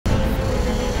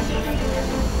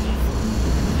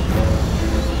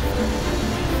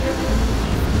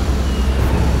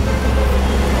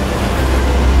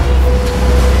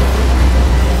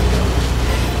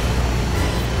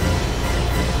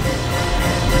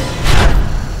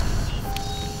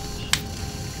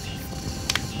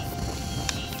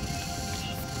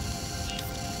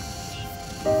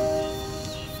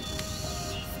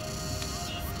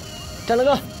战狼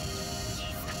哥，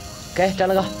给战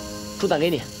狼哥，猪胆给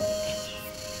你。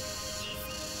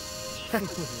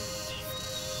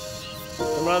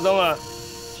怎么了，东儿？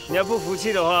你要不服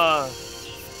气的话，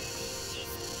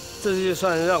这次就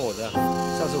算让我的，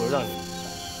下次我让你。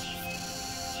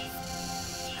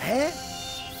哎，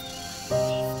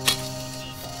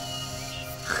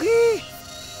嘿，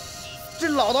这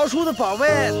老道叔的宝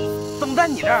贝怎么在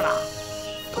你这儿呢？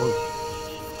头里。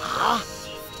啊，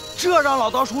这让老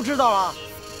道叔知道了，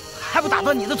还不打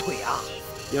断你的腿啊？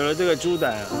有了这个猪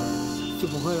胆啊，就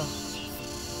不会了。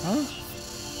啊？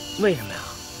为什么呀？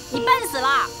你笨死了！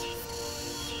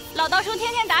老道叔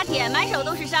天天打铁，满手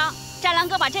都是伤。战狼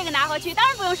哥把这个拿回去，当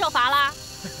然不用受罚啦。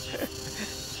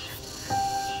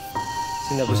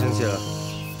现在不生气了？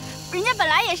人家本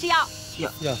来也是要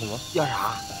什么？要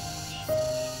啥？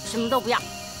什么都不要。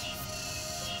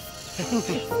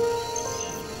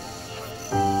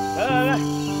来，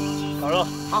烤肉。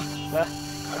好，来，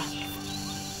烤肉。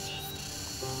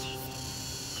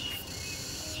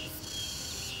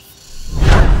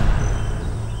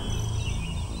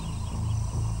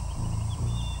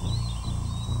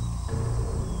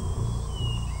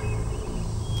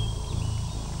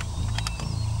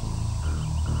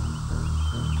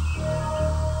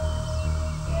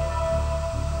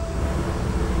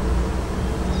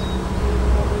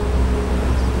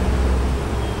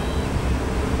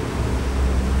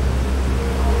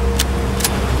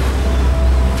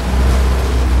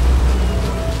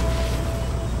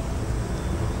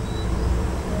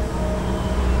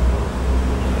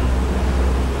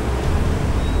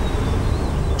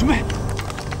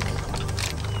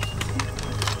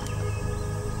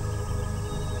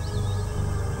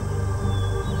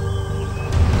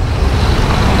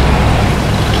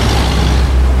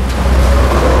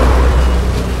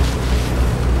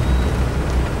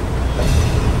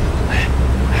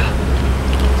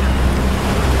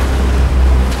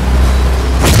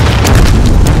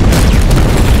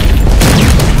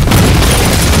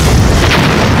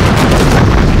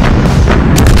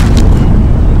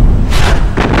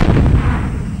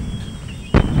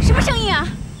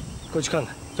过去看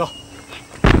看，走。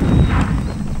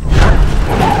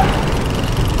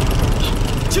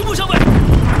青木上尉，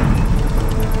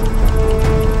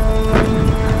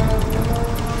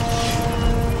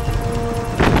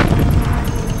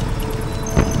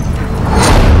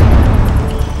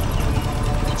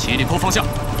七里坡方向，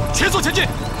全速前进！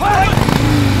快！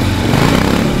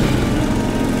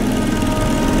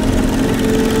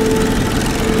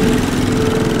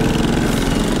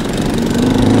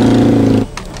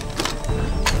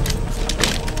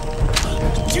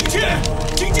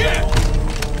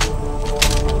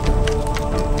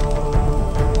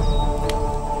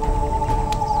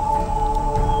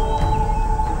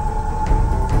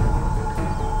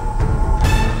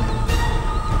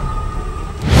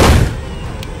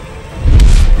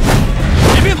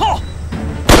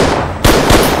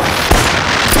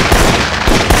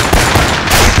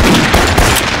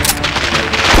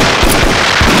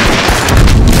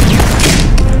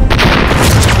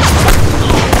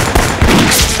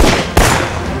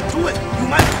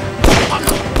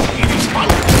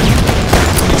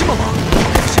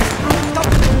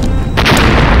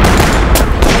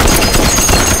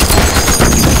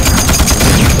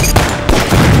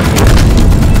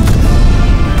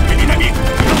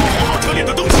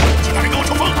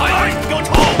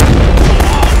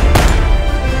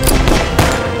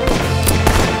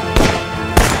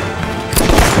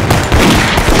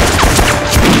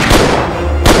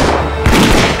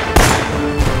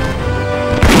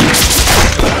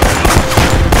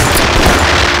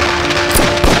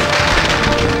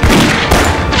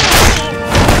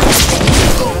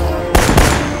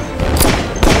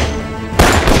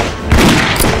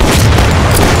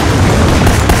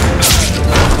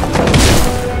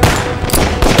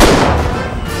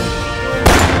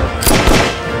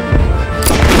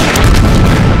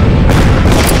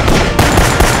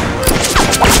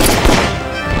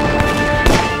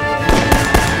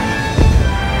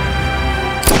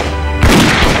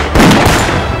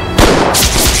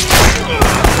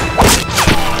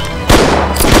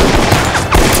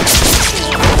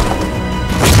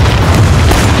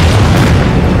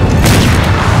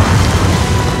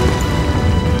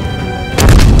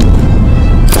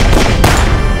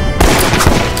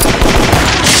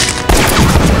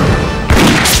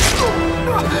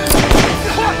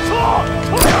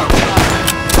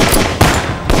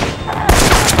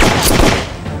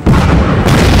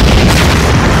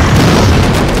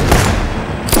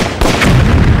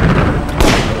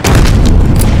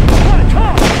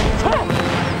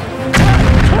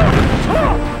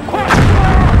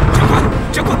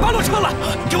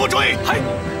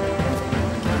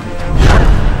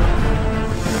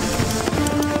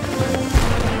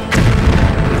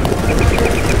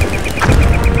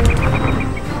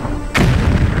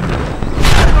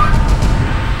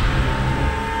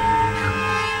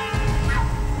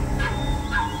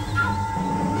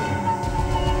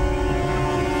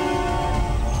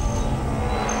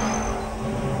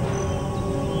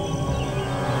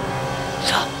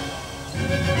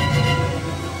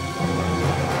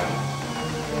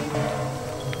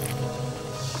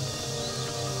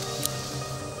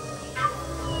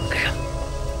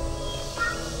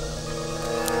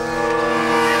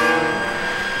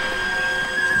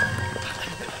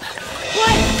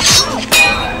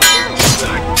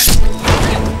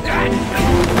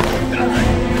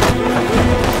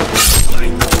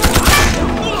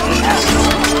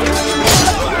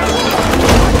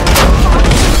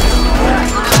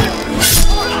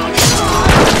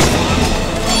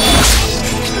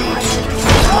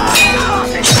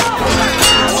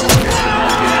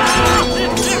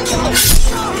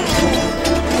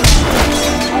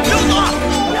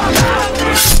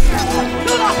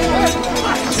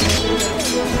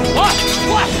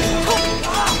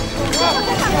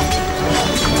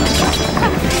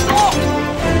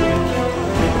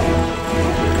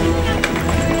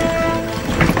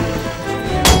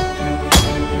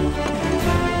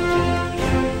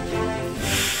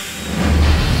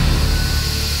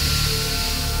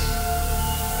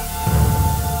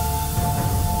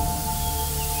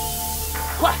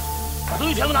东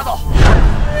西全部拿走。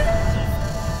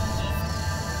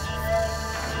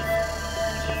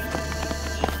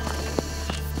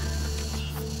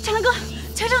战狼哥，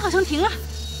车上好像停了。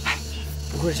哎，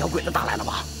不会是小鬼子打来了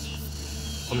吧？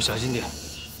我们小心点，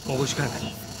我过去看看。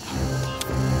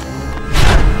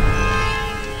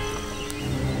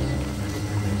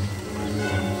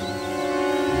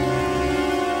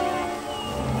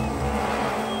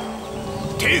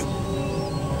停！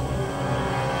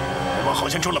我们好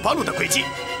像中了八路的诡计，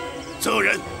所有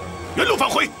人原路返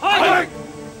回。哎！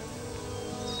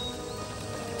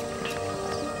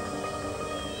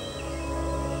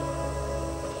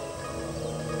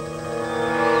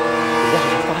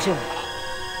发现我们了，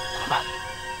怎么办？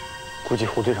估计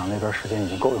胡队长那边时间已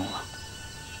经够用了，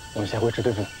我们下回支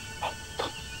队部。走，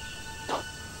走。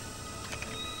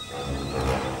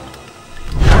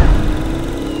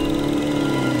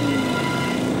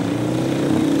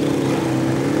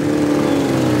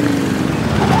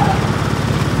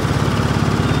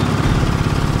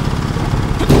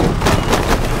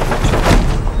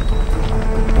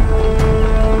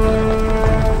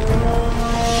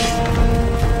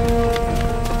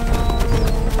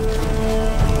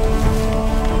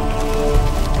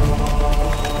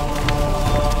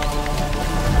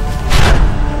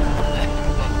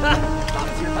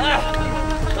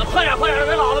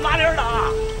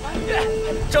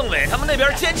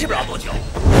坚持不了多久。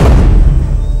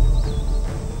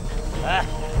哎，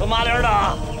说麻溜的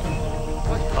啊！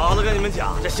老子跟你们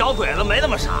讲，这小鬼子没那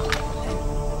么傻。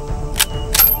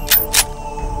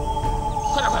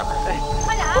快点，快点，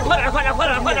快点！哎，快点！快点，快点，快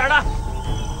点，快点的！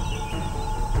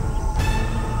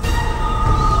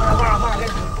快点，快点，快点！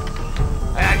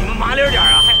哎呀，你们麻溜点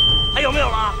啊！还有没有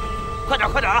了？快点，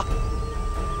快点啊！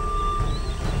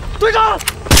队长！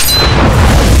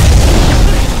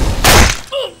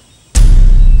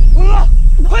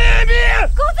退兵！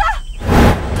狗子！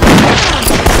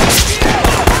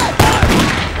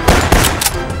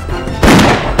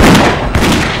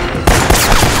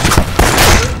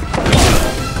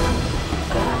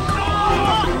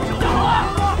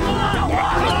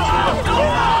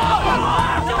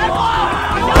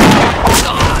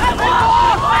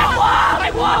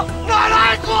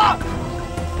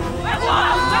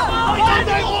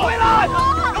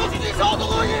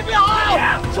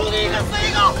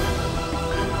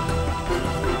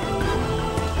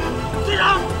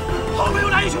后面又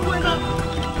来一群鬼子！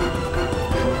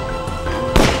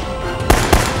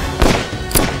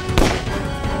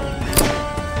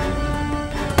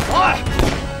哎，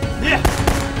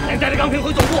你带着钢瓶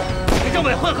回总部，跟政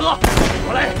委会合，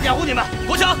我来掩护你们。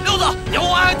国强、六子，掩护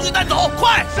王安军带走，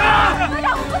快！是。队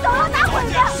长，我不走了，打鬼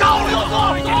子！少六子，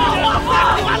你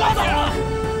完了，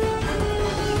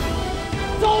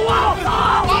走啊！走！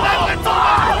你来，走啊！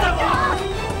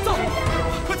走，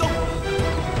快走！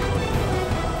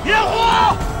掩护！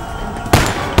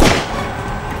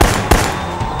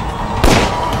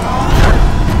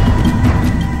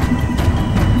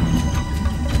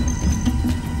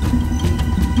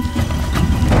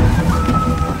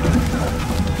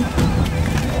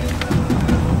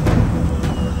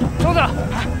周子，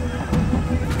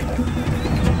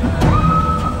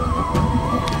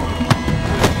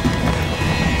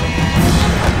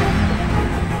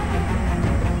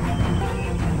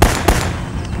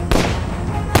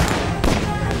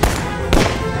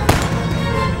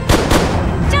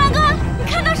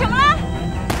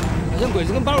鬼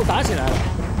子跟八路打起来了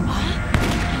啊！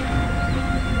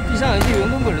地上有一些圆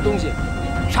滚滚的东西，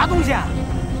啥东西啊？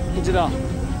不知道，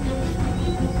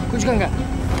过去看看。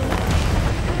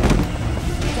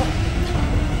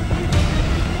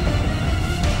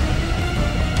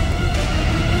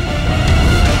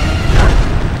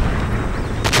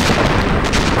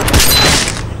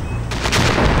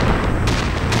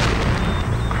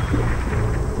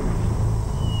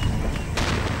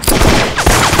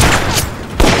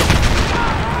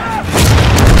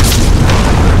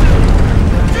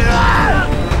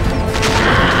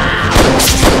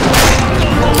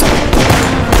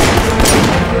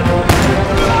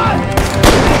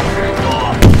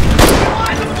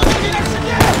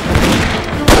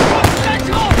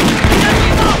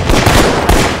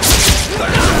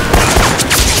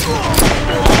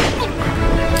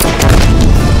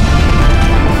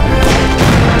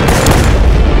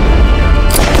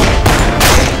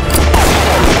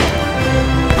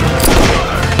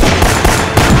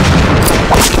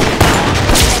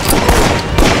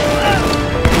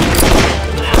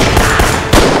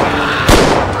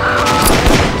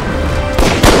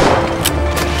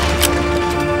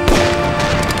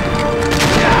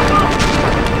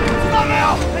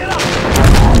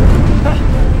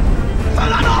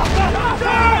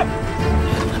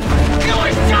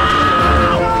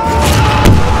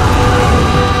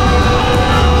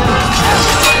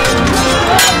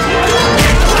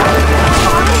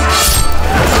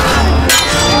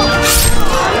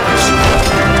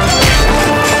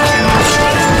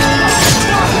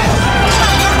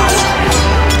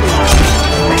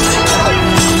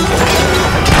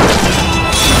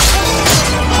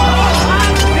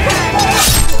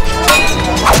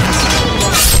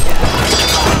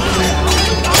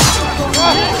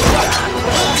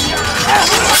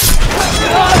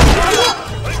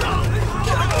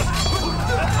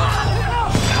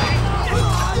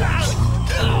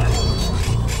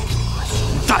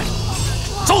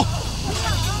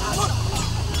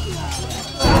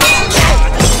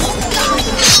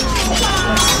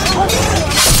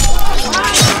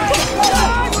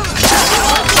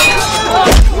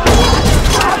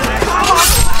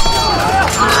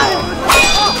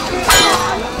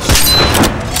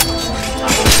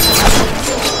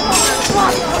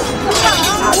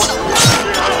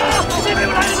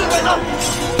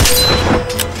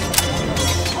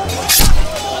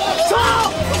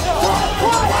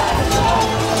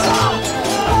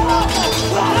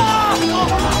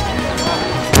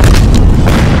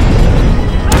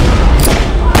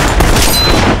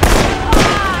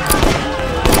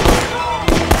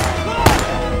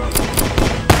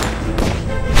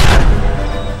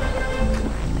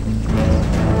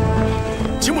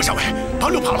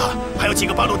八路跑了，还有几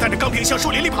个八路带着钢瓶向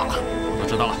树林里跑了。我都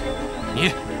知道了，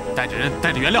你带着人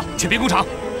带着原料去兵工厂，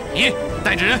你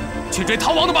带着人去追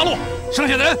逃亡的八路，剩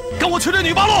下的人跟我去追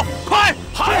女八路，快！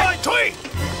嗨，追！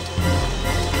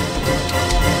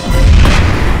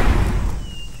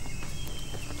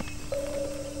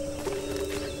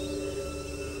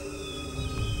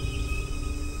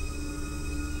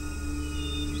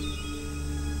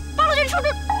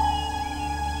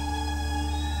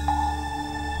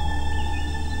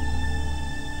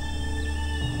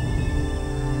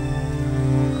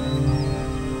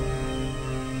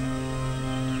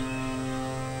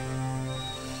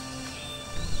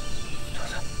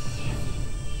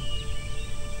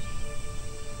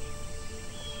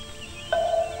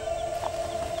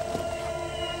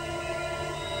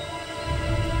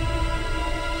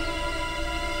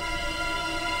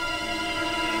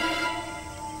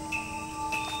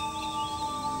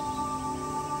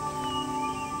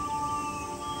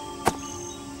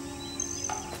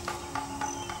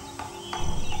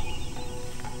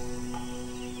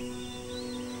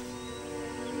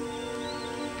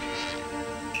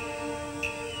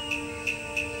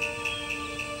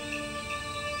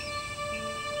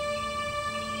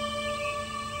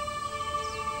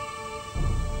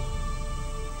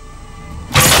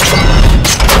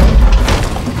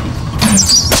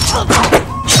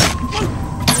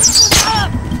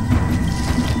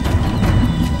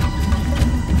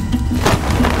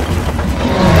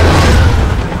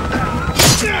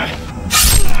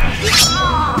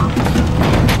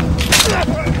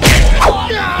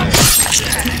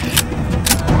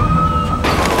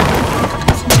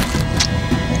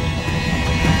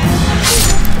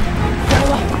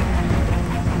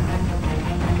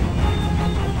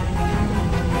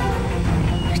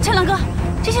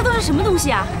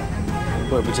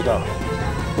 我也不知道，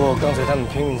不过刚才他们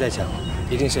拼命在抢，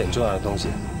一定是很重要的东西。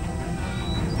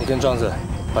你跟庄子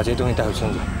把这些东西带回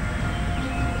村子。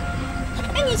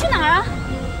哎，你去哪儿啊？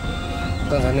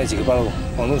刚才那几个八路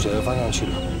往怒水河方向去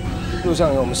了，路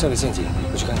上有我们设的陷阱，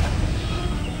我去看看。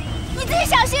你自己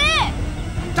小心！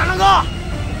大长哥，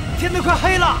天都快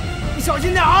黑了，你小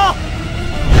心点啊！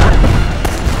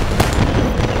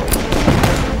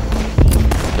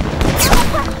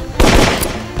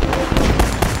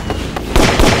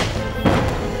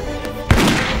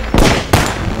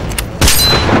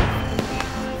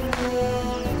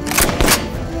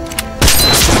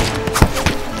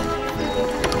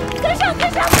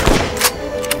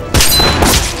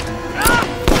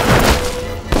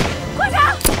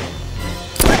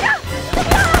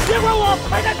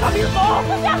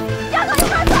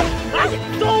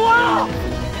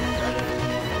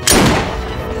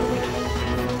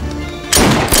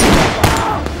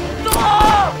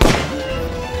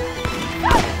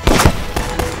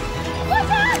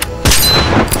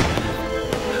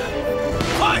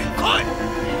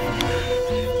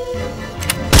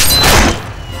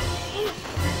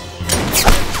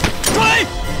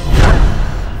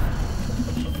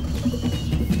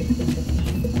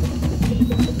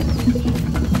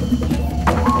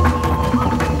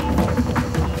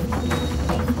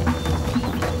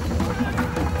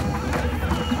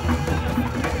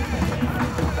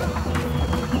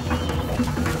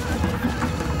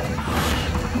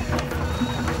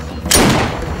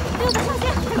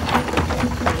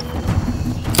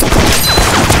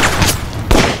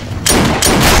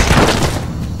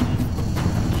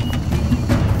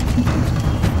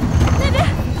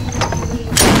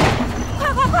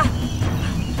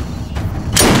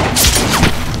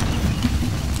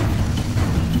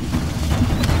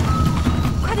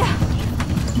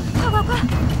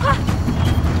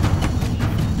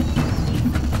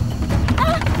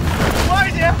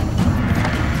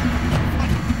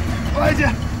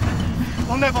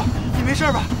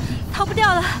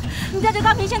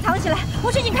 先藏起来，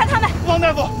我去引开他们。王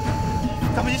大夫，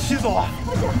咱们一起走啊！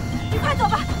不行，你快走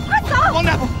吧，快走！王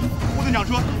大夫，胡队长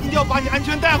说一定要把你安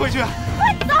全带回去。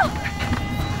快走！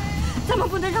咱们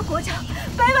不能让国家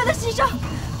白白的牺牲。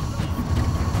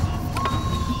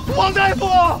王大夫，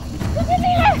这是命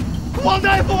令。王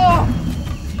大夫。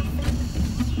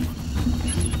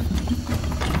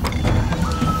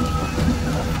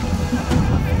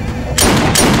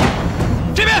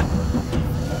 这边。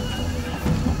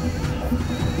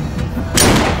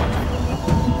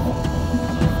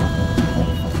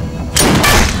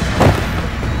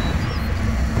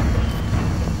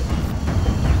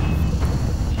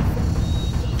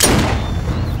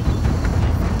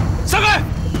散开。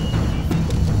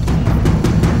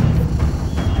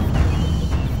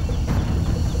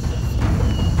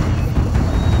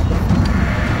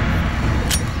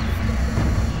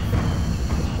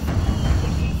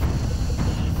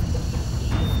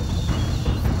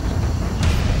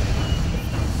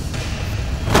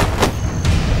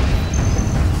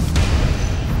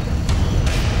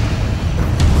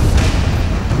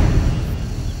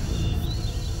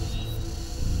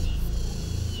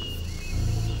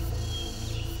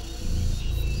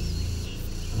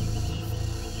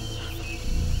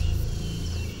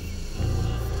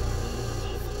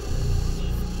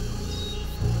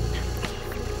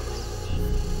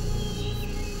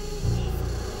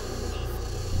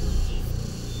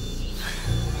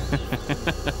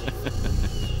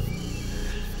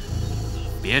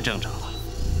别挣扎了，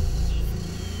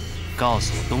告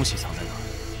诉我东西藏在哪儿。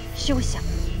休想！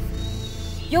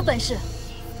有本事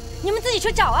你们自己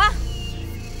去找啊！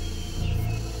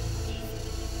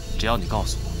只要你告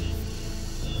诉我，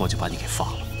我就把你给放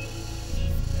了。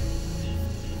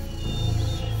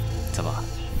怎么？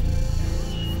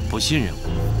不信任我？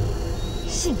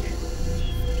信任？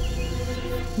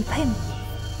你配吗？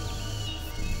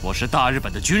我是大日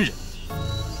本的军人，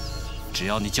只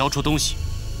要你交出东西，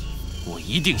我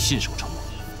一定信守承诺。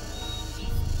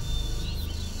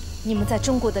你们在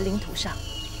中国的领土上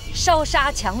烧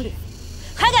杀抢掠，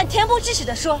还敢恬不知耻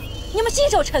地说你们信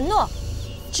守承诺？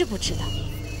知不知道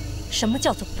什么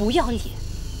叫做不要脸？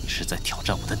你是在挑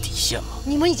战我的底线吗？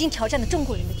你们已经挑战了中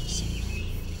国人的底线，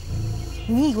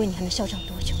你以为你还能嚣张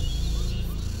多久？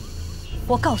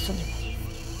我告诉你们，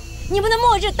你们的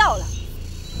末日到了，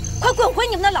快滚回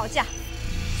你们的老家，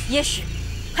也许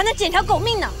还能捡条狗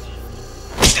命呢。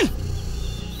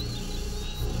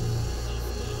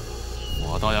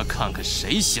我倒要看看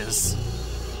谁先死。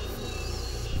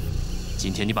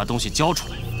今天你把东西交出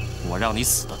来，我让你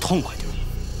死得痛快点。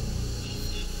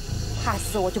怕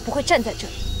死我就不会站在这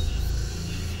里，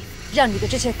让你的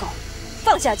这些狗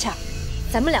放下枪，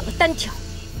咱们两个单挑。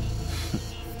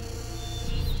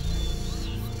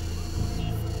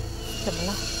怎么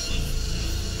了？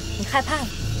你害怕了？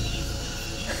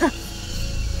哼！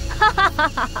哈哈哈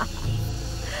哈哈！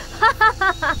哈哈哈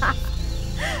哈哈！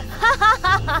哈哈哈哈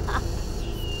哈！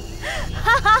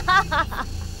哈哈哈哈哈！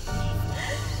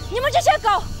你们这些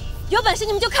狗，有本事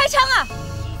你们就开枪啊！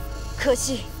可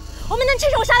惜我们能亲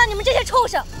手杀了你们这些畜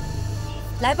生。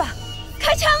来吧，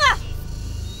开枪啊！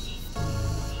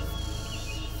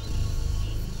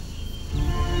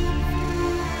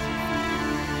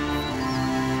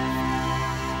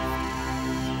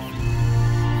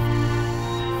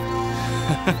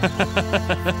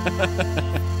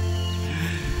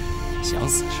想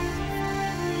死是吧？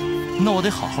那我得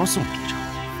好好送你一场。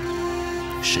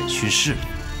审讯室里，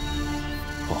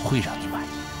我会让你满意。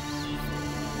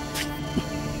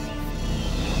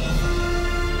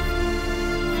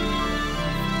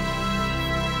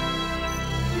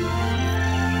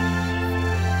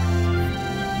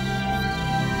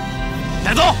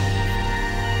带走！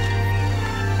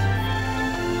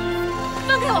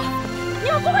放开我！你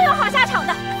们不会有好下场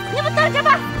的！你们等着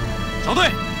吧！收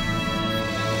队！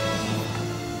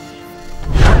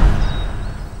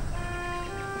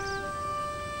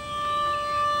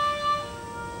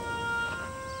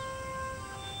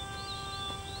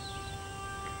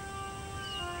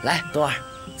来，冬儿，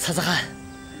擦擦汗。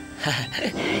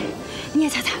你也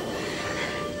擦擦。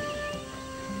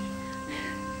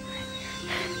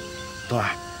冬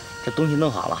儿，这东西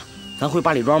弄好了，咱回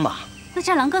八里庄吧。那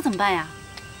战狼哥怎么办呀？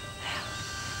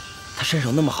他身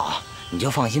手那么好，你就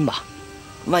放心吧。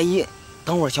万一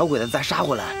等会儿小鬼子再杀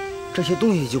回来，这些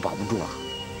东西就保不住了。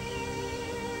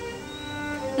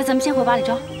那咱们先回八里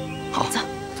庄。好，走。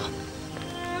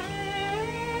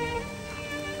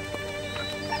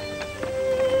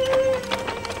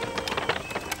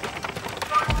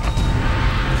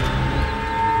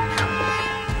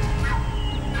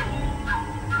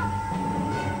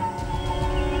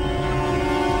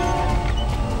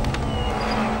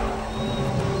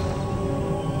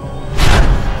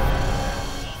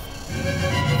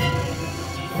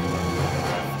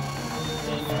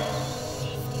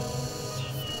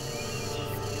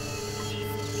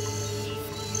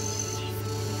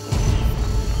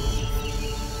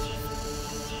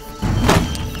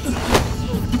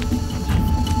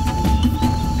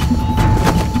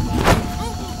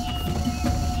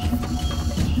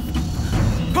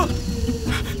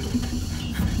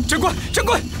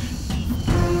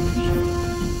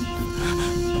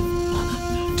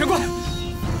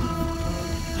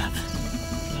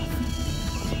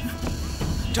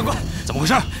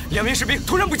2名士兵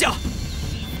突然不见了。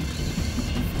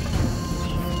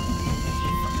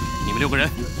你们6个人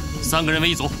，3个人为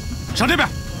一组，上这边。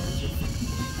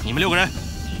你们6个人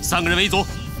，3个人为一组，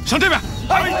上这边。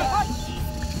放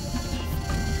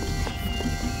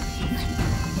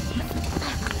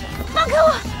开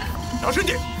我！小声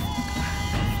点。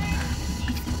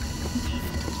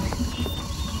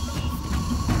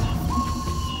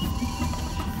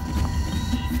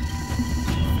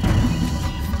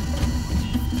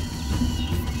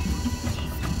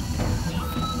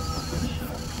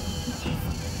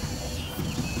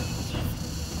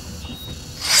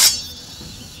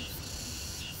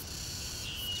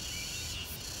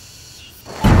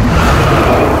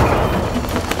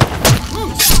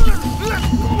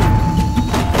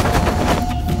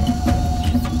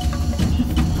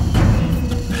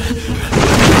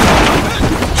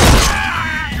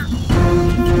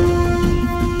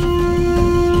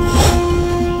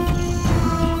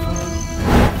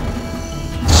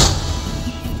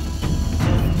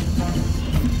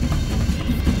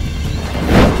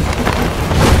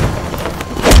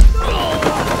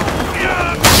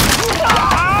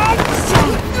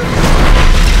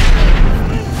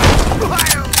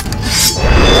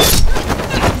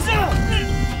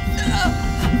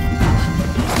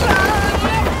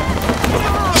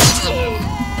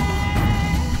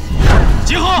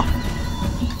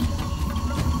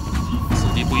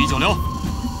不宜久留，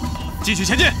继续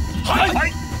前进。嗨，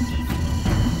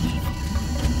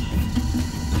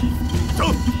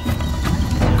走，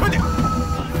快点！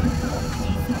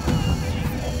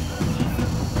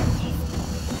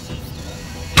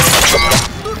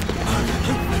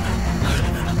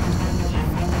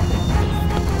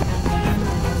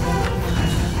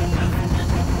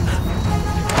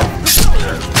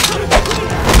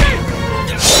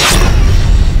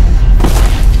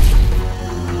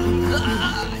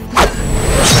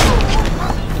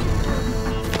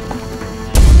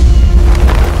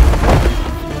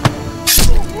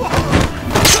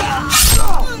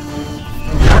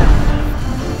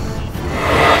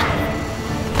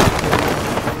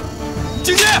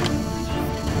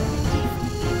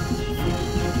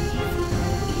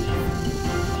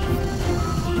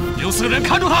留4个人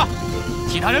看住他，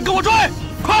其他人跟我追，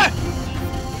快！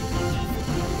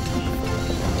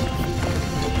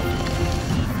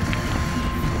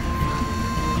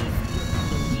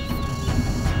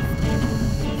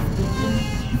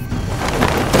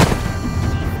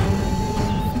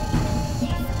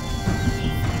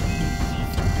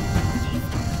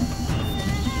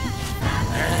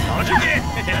老师弟，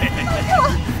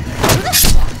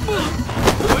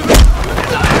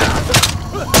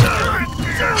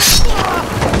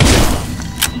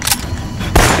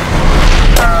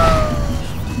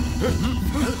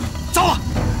糟了，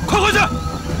快回去！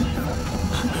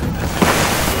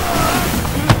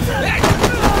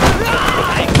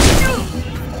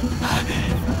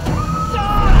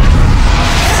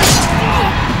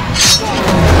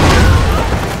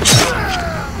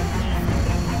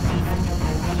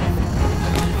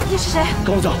你是谁？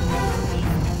跟我走。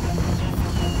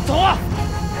走啊！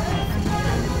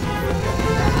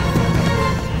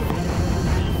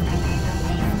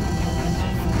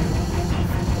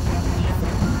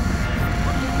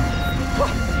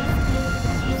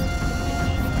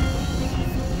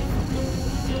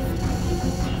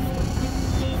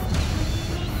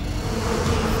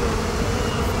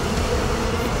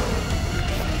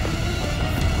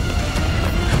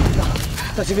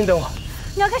在这边等我。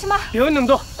你要干什么？别问那么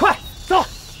多，快走！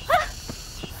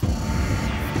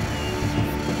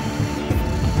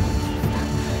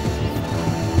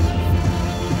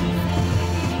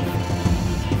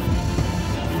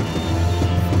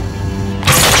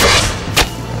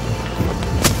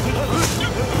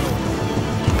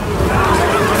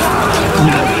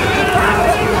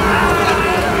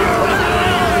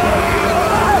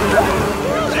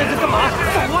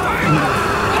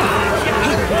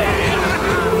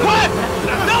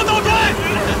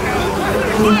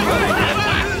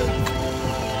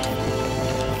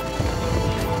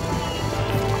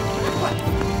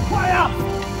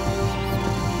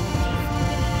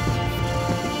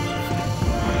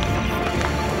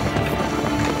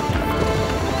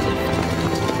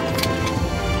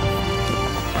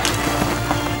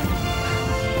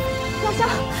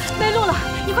没路了，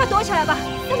你快躲起来吧！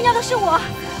他们要的是我。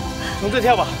从这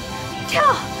跳吧。跳？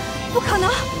不可能！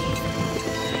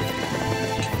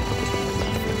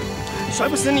甩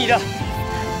不死你的。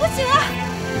不行啊！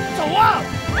走啊！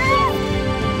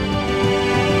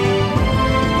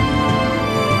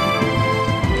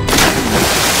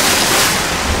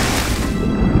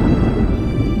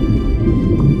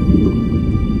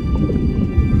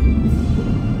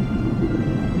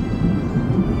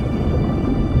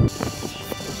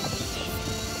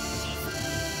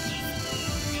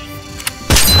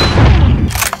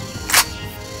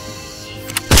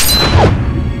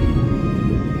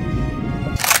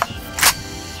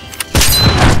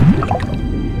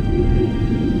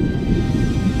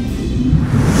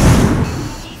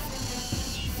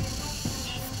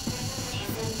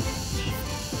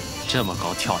这么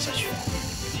高跳下去，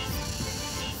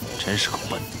真是够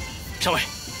笨的。上尉，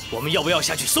我们要不要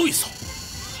下去搜一搜？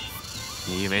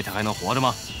你以为他还能活着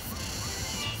吗？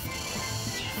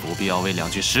不必要为2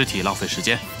具尸体浪费时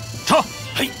间。撤！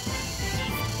嘿。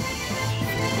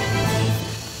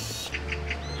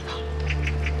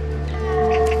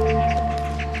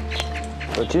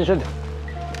要谨慎点。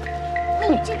那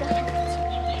你这个还能？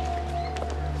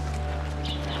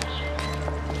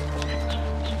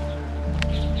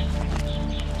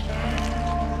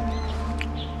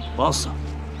王四，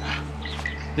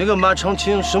那个马长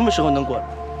青什么时候能过来？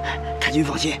太君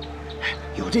放心，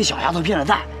有这小丫头骗了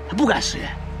蛋，他不敢食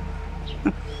言。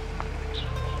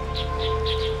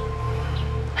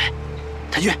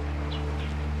太君，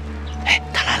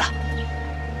他来了。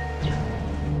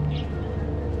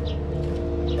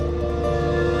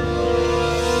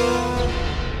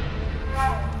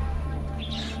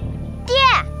爹，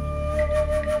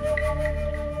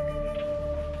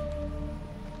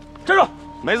站住！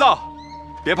梅子，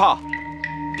别怕，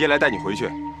爹来带你回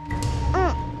去。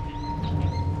嗯。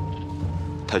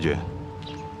太君，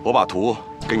我把图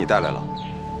给你带来了，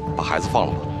把孩子放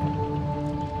了吧。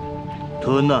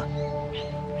图呢？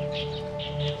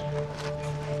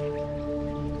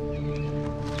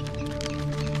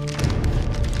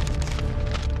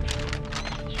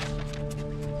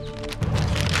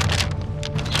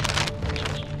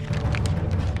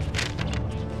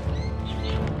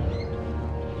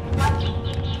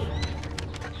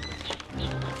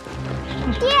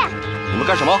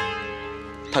干什么？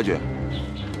太君，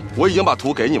我已经把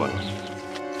图给你们了。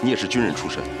你也是军人出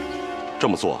身，这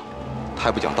么做太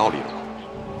不讲道理了吧？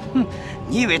哼，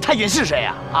你以为太君是谁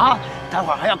呀？啊，待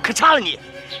会儿还要可嚓了你！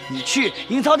你去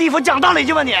阴曹地府讲道理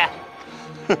去吧你！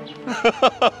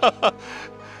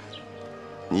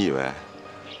你以为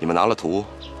你们拿了图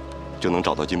就能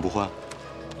找到金不换？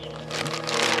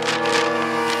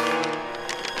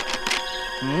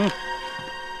嗯。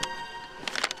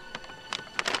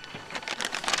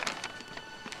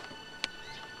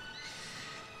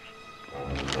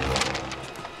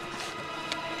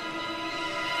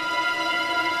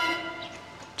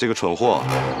这个蠢货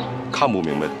看不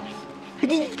明白的。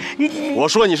我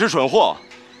说你是蠢货，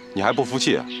你还不服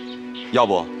气？要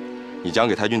不你讲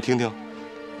给太君听听？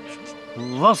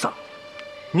王三，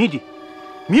你的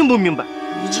明不明白？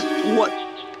我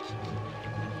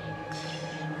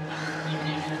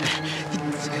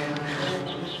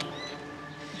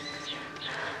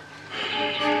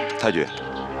太君，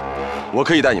我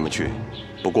可以带你们去，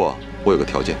不过我有个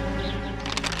条件。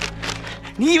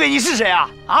你以为你是谁啊？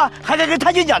啊，还敢跟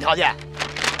太君讲条件？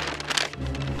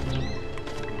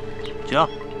行，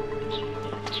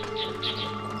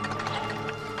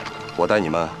我带你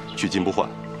们去金不换，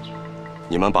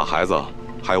你们把孩子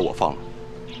还有我放了。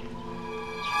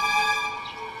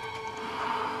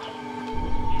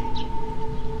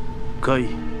可以。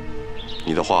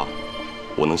你的话，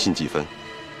我能信几分？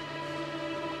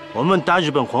我们大日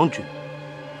本皇军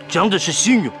讲的是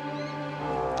信用。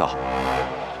啊，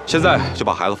现在就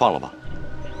把孩子放了吧。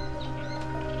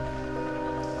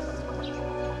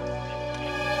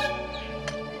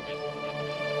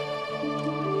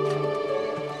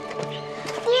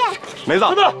爹，梅子，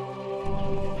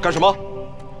干什么？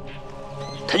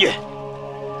太君，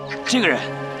这个人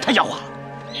太狡猾了。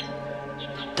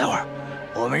待会儿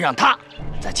我们让他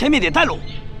在前面点带路，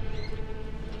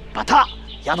把他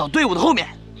压到队伍的后面，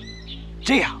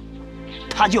这样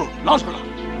他就老实了。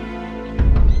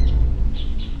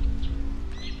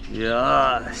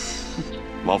呀，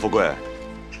王富贵，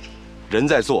人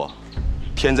在做，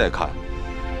天在看，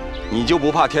你就不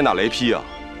怕天打雷劈啊？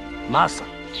马上，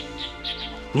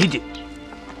你的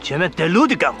前面带路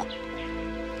的干活，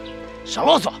少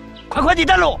啰嗦，快快地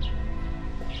带路。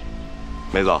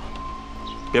梅子，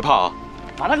别怕啊！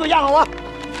把他给我压好了，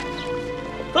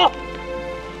走，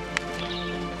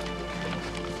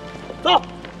走。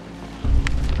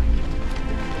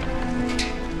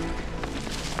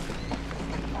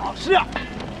是啊，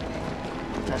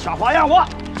再耍花样我。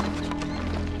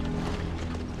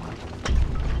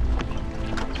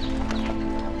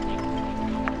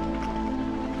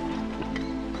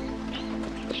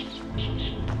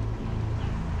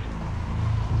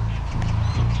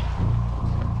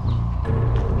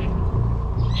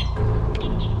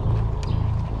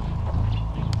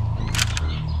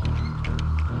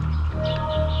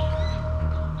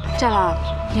寨老，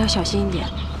你要小心一点。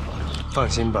放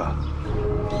心吧。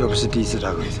又不是第一次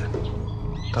打鬼子，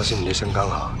倒是你的身刚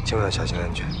好，千万要小心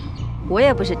安全。我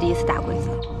也不是第一次打鬼子。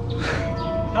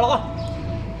下老婆，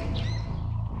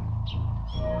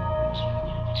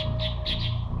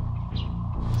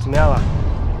怎么样啊？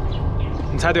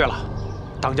你猜对了，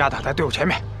当家的在队伍前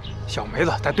面，小梅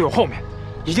子在队伍后面，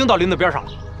已经到林子边上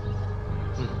了。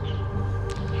嗯，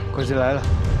鬼子来了，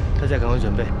大家赶快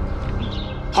准备。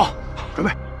好，准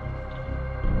备。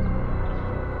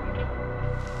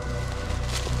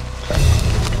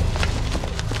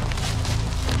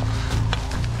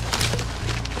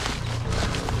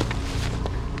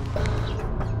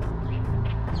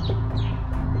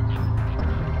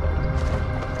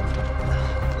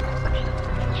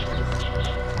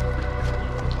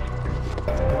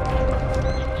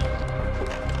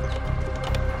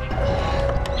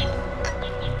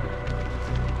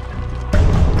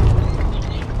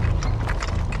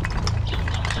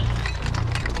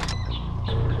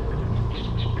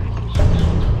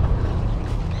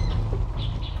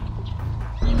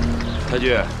太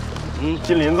君，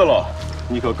进林子了，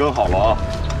你可跟好了啊！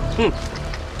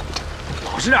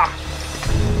老实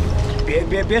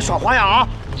点，别耍花样啊！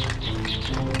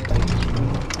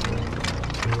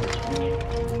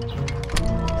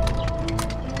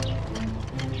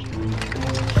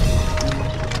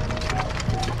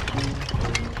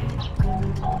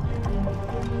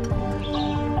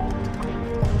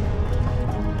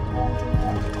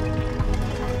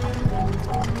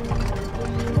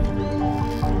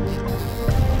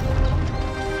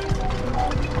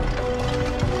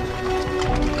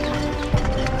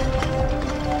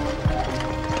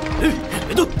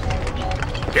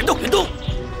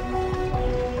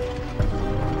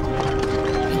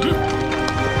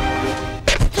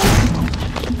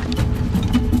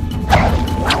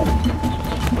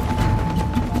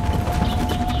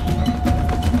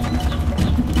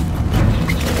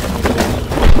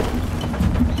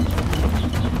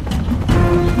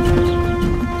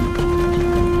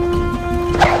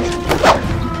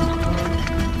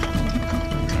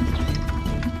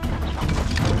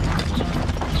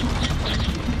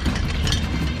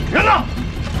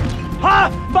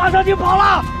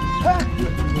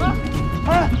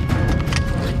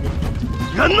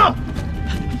人呢？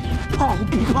炮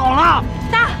毙跑了！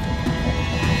打！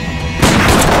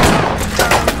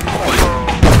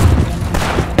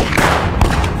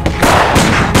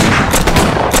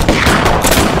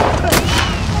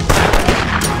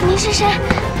你是谁？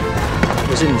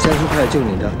我是你三叔派来救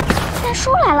你的。三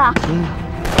叔来了。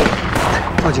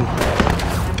抱紧我。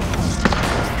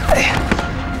哎呀，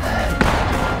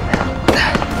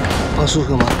帮叔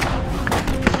个忙。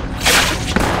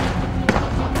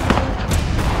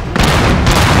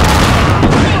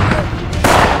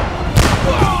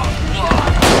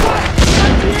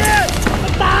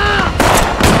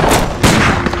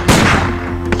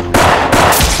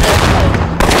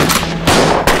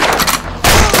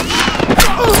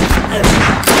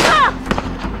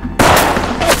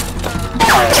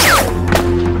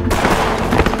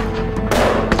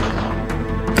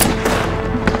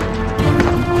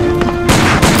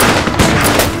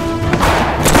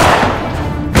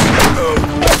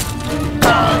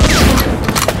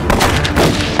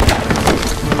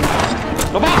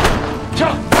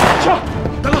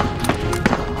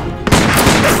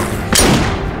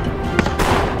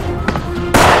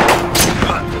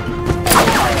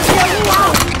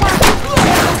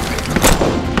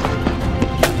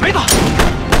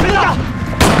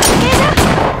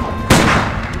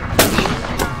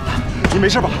没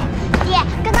事吧？爷，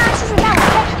刚刚叔叔带我飞，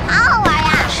好好玩呀！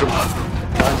是吧？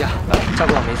老人家，照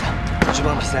顾好梅子，我去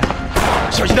帮比赛，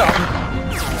小心点儿！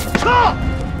撤！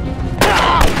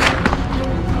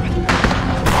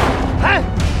哎，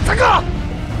三哥，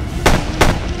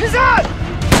比赛！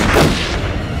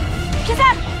比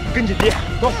赛！跟紧爹，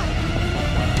走。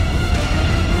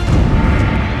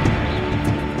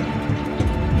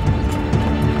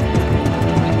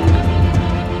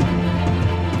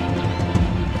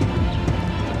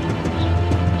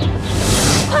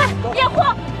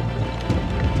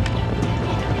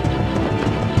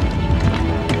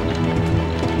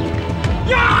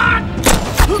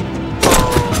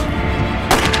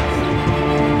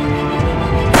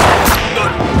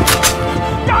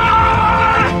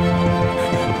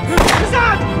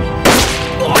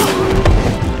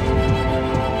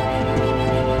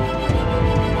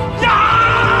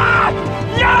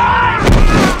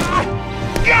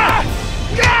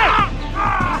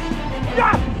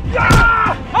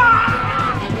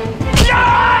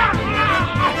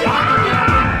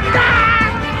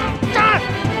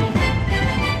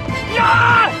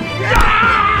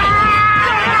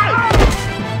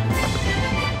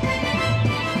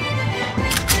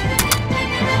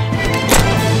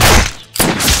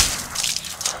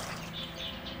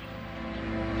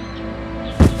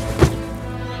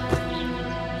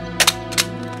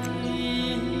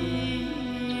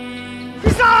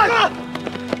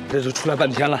这都出来半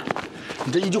天了，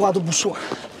你这一句话都不说，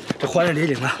这荒人猎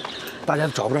岭啊，大家都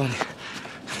找不着你，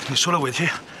你受了委屈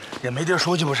也没地儿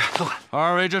说去不是？走吧。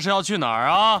二位这是要去哪儿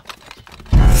啊？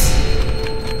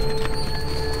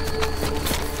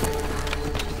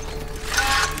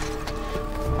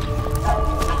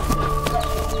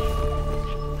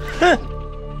哼！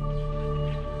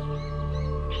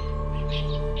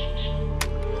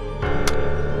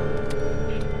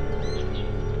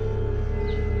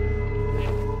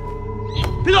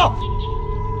别动！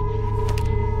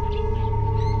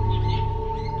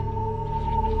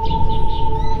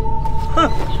哼！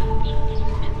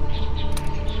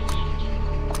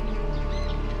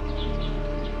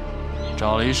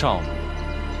找了一上午，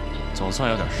总算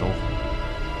有点收获。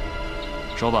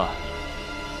说吧，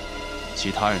其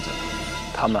他人在哪？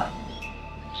他们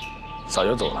早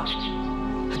就走了。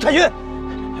太君，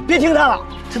别听他了，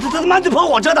他满嘴跑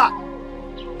火车的。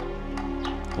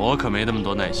我可没那么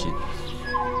多耐心。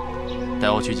带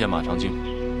我去见马长京。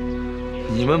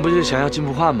你们不是想要金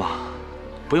不换吗？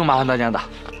不用麻烦大家的，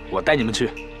我带你们去。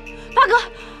八哥，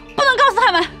不能告诉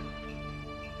他们。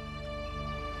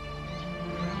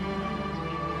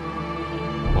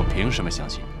我凭什么相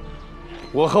信？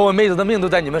我和我妹子的命都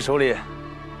在你们手里，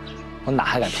我哪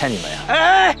还敢骗你们呀？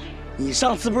哎，你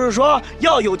上次不是说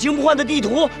要有金不换的地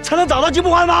图才能找到金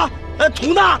不换吗？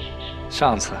图呢？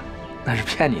上次那是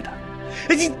骗你的。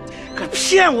你可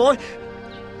骗我！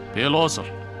别啰嗦，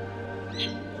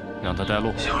让他带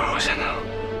路。一会儿我现在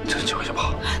这就回去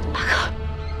跑。八哥，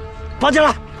绑起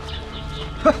来！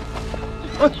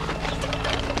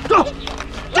走，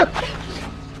这，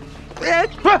哎，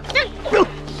快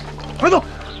走！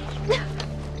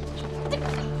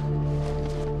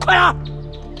快点！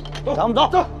咱们走，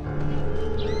走，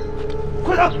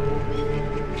快点！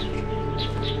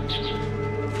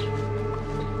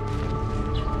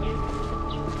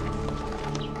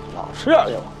老实点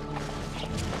给我，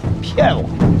骗我！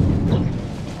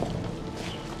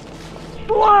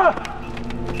冬儿，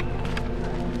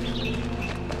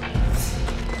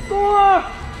冬儿，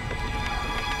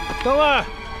冬儿，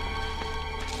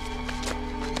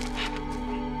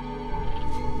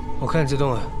我看这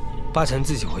冬儿八成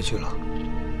自己回去了。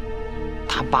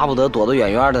他巴不得躲得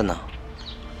远远的呢。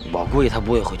我估计他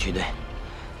不会回区队。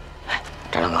哎，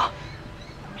张亮哥，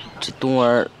这冬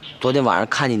儿昨天晚上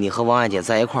看见你和王爱姐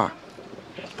在一块儿，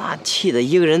那气得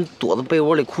一个人躲在被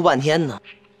窝里哭半天呢。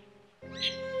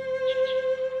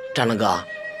张亮哥，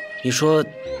你说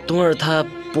冬儿她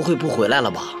不会不回来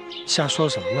了吧？瞎说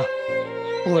什么呢？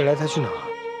不回来他去哪儿？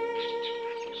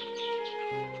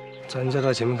咱再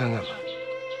到前面看看吧。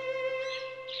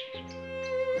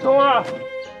冬儿，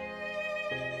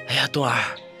哎呀，冬儿，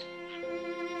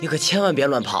你可千万别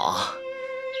乱跑啊！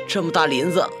这么大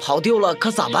林子，跑丢了可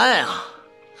咋办呀？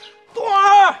冬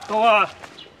儿，冬儿，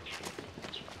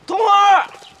冬儿，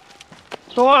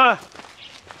冬儿。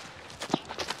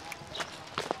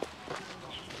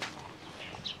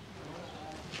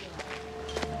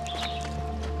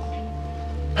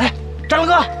哎，张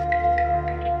哥，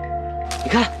你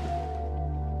看，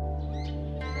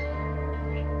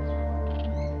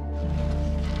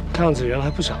看样子人还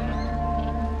不少呢。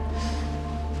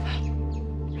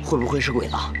会不会是鬼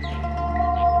子？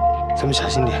咱们小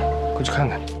心点，过去看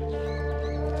看。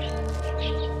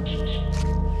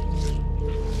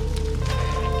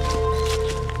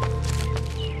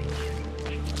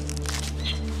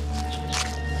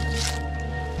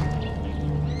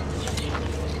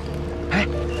哎，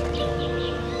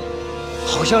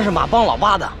好像是马帮老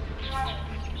八的。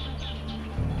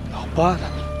老八的，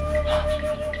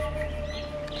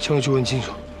先回去问清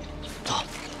楚。走。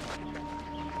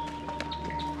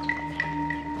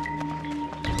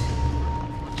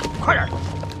快点！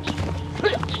快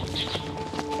点！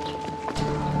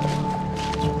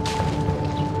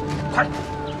快！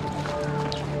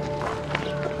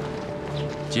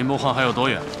金木换还有多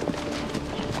远？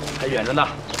还远着呢，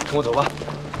跟我走吧。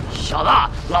小子，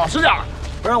老实点，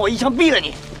不然我一枪毙了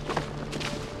你！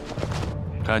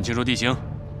看清楚地形，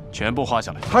全部画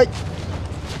下来。嗨，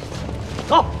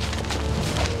走。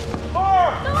冬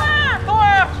儿，冬儿，冬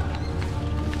儿，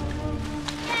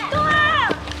冬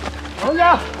儿，王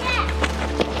家，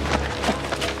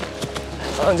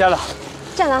找到你家了。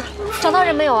战狼，找到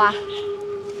人没有啊？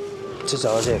只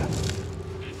找到这个。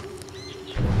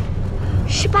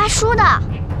是八叔的。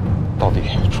到底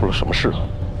出了什么事了？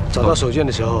找到手绢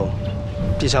的时候，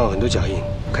地上有很多脚印，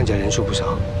看起来人数不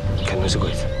少，可能是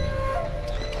鬼子。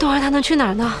冬儿他能去哪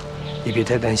儿呢？你别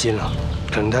太担心了，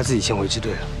可能他自己先回支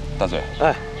队了。大嘴，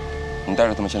哎，你带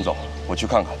着他们先走，我去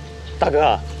看看。大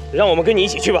哥，让我们跟你一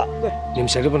起去吧。对，你们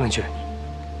谁都不能去。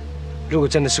如果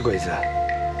真的是鬼子，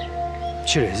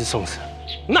去了也是送死。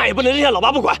那也不能扔下老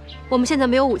八不管。我们现在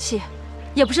没有武器，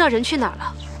也不知道人去哪儿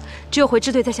了，只有回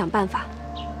支队再想办法。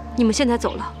你们现在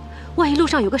走了，万一路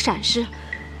上有个闪失，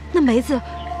那梅子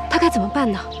她该怎么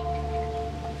办呢？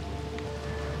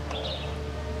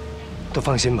都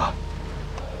放心吧，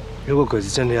如果鬼子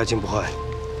真的要进不坏，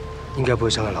应该不会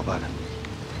伤害老爸的。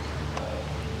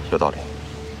有道理。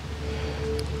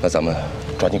那咱们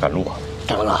抓紧赶路吧。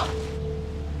张哥，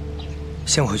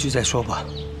先回去再说吧。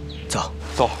走，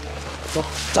走，走，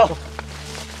走。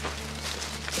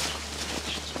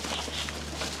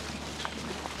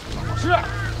是。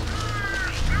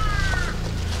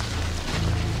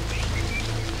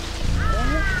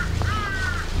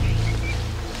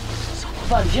找了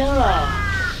半天了，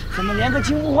怎么连个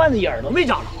金不换的影儿都没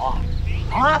找着啊？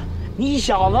啊，你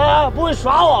小子不会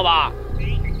耍我吧？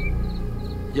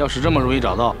要是这么容易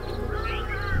找到，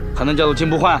还能叫做金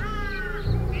不换？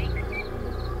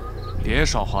别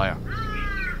耍花样！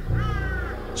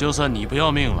就算你不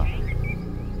要命了，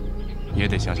也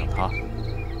得想想他。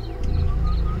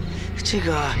这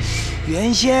个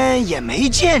原先也没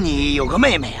见你有个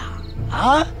妹妹啊！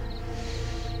啊！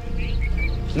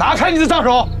拿开你的脏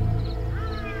手！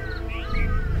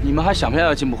你们还想不想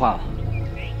要金不换了？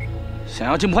想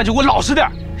要金不换就给我老实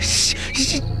点！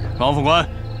王副官，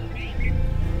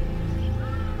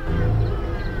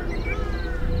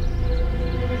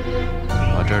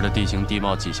把这儿的地形地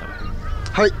貌记下来。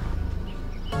嗨，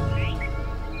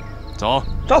走，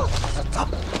走，走，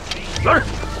老实，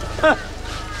哼，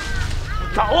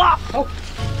走啊！走。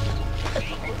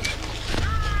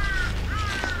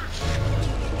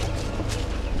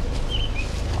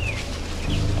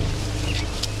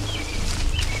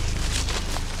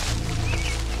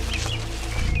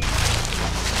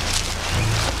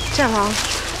战狼，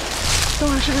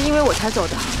冬儿是不是因为我才走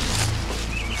的？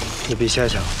你别瞎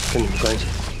想，跟你没关系。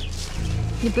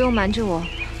你不用瞒着我，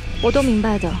我都明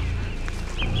白的。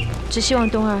只希望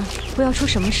冬儿不要出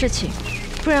什么事情。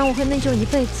不然我会内疚一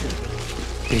辈子。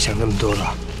别想那么多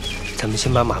了，咱们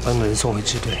先把马帮的人送回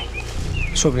支队，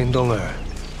说不定冬儿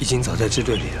已经早在支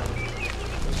队里了。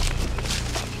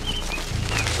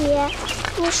爹，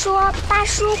你说八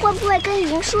叔会不会跟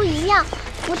云叔一样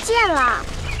不见了？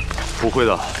不会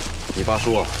的，你八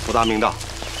叔福大命大，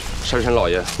山神老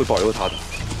爷会保佑他的。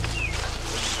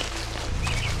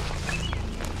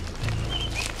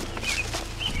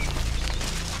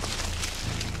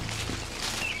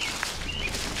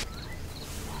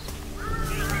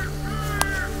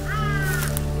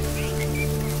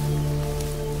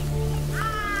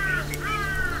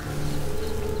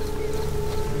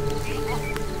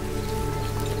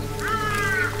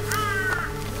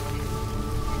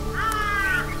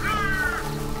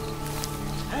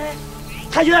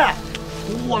 太君，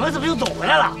我们怎么又走回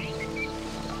来了？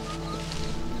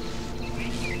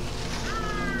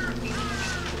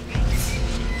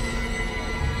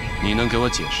你能给我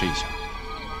解释一下，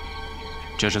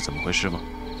这是怎么回事吗？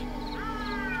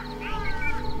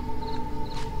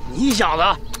你小子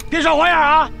别耍花样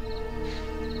啊！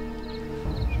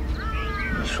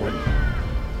你说你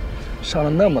上了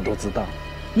那么多子当，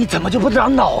你怎么就不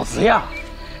长脑子呀？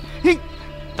你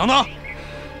等等！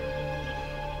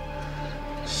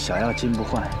 想要金不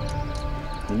换，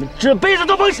你们这辈子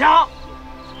都甭想！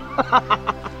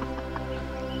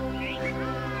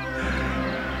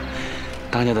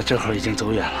当家的这会儿已经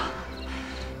走远了，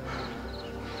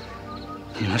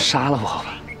你们杀了我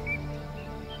吧！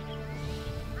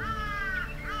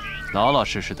老老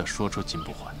实实的说出金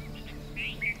不换，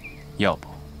要不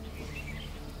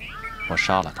我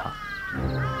杀了他。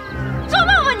做梦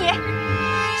吧你！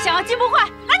想要金不换，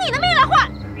拿你的命来换！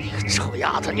 臭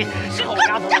丫头，你臭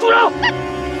丫头！住手！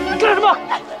你干什么？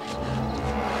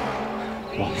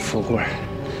王富贵，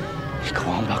你个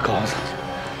王八羔子！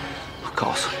我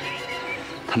告诉你，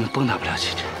他们蹦跶不了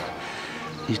几天。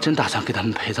你真打算给他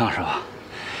们陪葬是吧？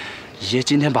爷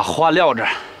今天把话撂这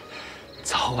儿，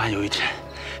早晚有一天，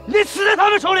你死在他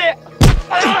们手里！青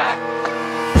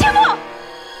木，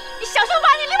你小心把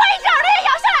你另外一只耳朵也咬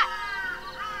下来！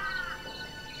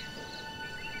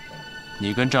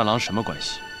你跟战狼什么关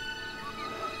系？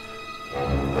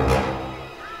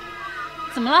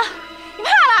 怎么了？你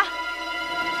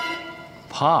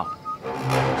怕了？怕？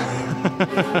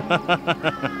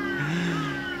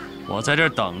我在这儿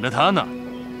等着他呢。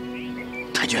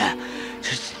太君，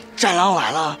这战狼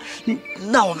来了，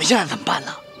那我们现在怎么办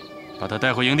呢？把他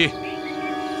带回营地，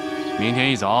明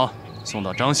天一早送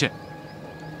到张县。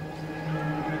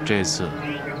这次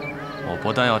我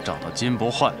不但要找到金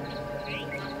不换，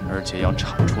而且要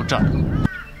铲除战狼，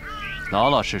老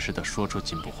老实实的说出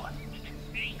金不换。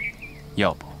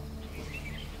 要不，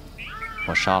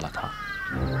我杀了他。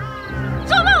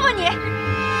做梦吧你！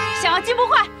想要金不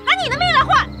换，拿你的命来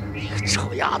换！你个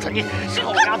臭丫头，你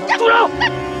臭丫头！住手！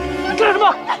你干什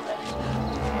么？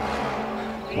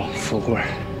王富贵，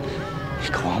你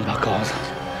个王八羔子！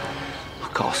我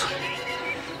告诉你，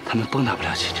他们蹦跶不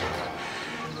了几天。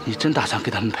你真打算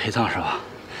给他们陪葬是吧？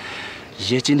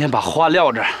爷今天把话撂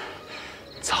这儿，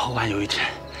早晚有一天，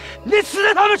你死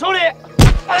在他们手里！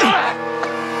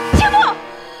青木，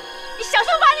你小心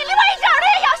把你另外一只耳朵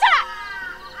也咬下来！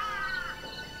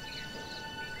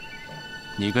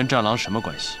你跟战狼什么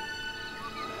关系？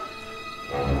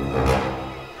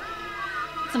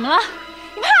怎么了？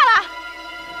你怕了？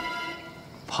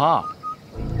怕？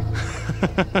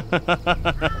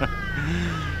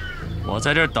我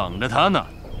在这儿等着他呢。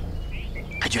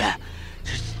太君，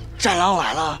这战狼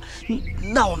来了，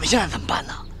那我们现在怎么办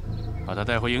呢？把他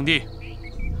带回营地，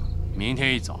明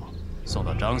天一早。 送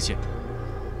到张县。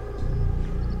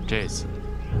这次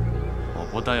我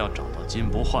不但要找到金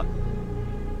不换，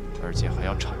而且还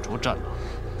要铲除战狼。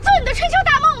做你的春秋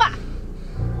大梦吧！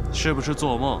是不是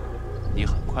做梦？你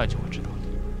很快就会知道的。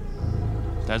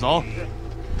带走。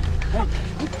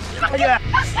太君，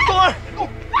冬儿，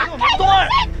冬儿，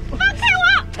放开我！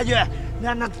太君，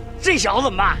那这小子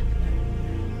怎么办？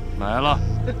埋了。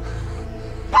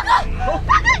大哥，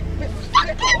大哥，放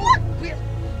开我！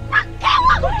 放开我！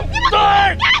你们冬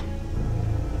儿，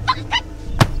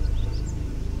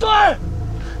冬儿，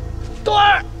冬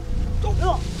儿，冬儿，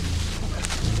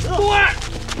冬儿，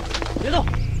别动，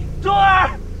冬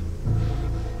儿。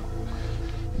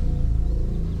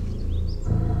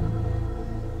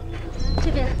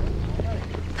这边，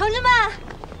同志们。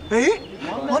哎，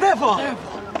王大夫，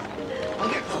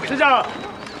队长，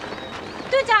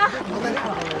队长，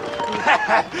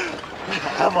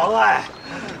王爱，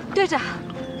队长。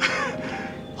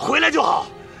 回来就好，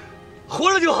活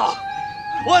了就好。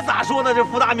我咋说呢？这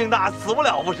福大命大，死不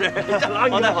了不是？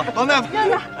王大夫，王大夫，让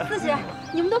让，四姐，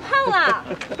你们都胖了。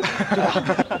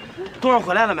冬儿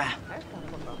回来了没？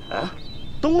啊，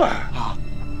冬儿啊，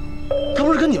他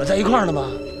不是跟你们在一块儿呢吗？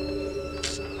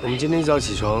我们今天一早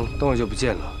起床，冬儿就不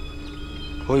见了。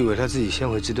我以为他自己先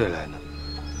回支队来呢。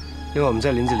另外，我们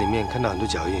在林子里面看到很多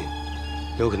脚印，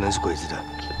有可能是鬼子的。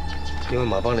因为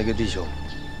马帮的一个弟兄，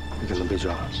也可能被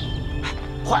抓了。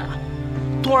坏了，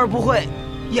冬儿不会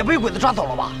也被鬼子抓走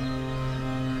了吧？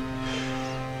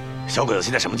小鬼子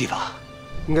现在什么地方？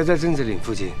应该在镇子岭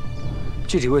附近，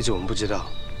具体位置我们不知道，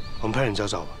我们派人找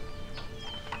找吧。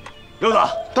刘子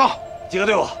到，集合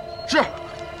队伍。是。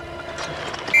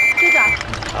队长，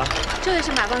啊，这位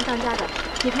是马帮当家的，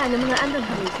你看能不能安顿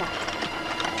他们一下？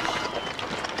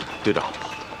队长，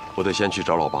我得先去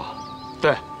找老八。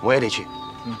对，我也得去。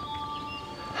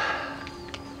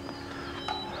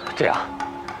这样，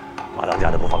马当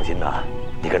家的不放心呢，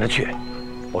你跟着去。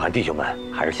我看弟兄们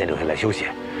还是先留下来休息。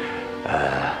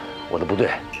我的部队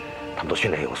他们都训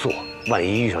练有素，万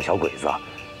一遇上小鬼子，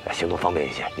行动方便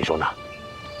一些，你说呢？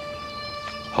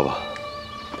好吧，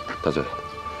大嘴，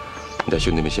你带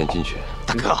兄弟们先进去。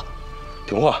大哥，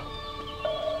听话。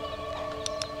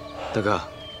大哥，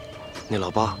那老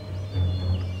八，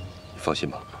你放心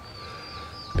吧，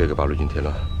别给八路军添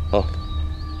乱啊。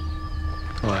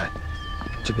喂，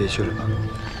就别去了吧。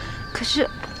可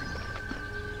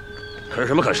是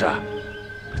什么可是？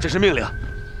这是命令，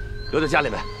留在家里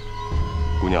面。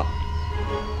姑娘，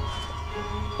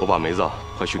我把梅子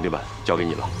和兄弟们交给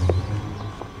你了。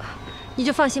你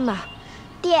就放心吧。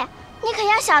爹，你可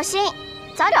要小心，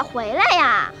早点回来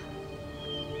呀。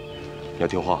你要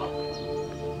听话。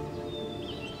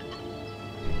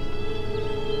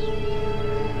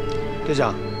队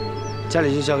长，家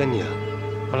里就交给你了。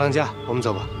马当家，我们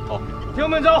走吧。好，弟兄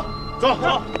们走，走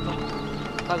走。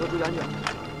大哥注意安全。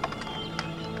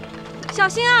小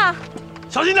心啊！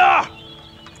小心点儿。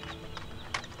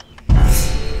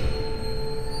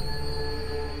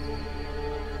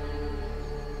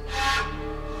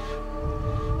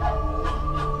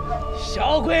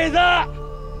小鬼子，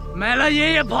卖了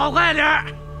爷爷跑快点儿，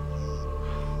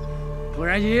不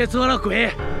然爷爷做了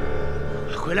鬼，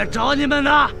回来找你们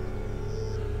的。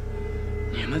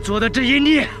你们做的这一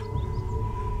孽，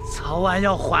早晚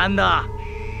要还的。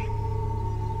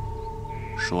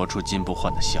说出金不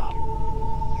换的下落，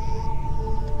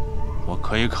我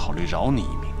可以考虑饶你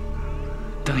一命。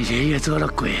等爷爷做了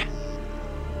鬼，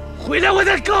回来我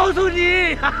再告诉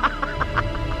你。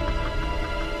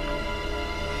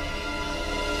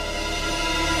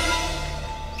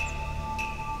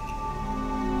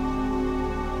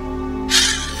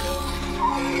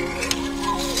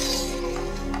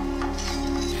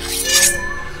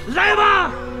来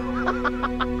吧！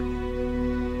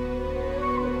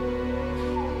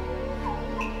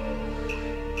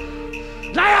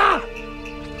来呀！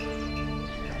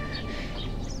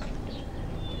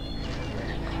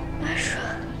马叔，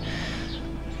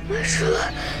马叔，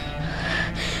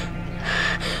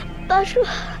马叔，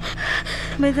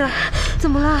梅子，怎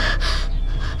么了？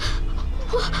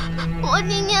我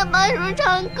听见马叔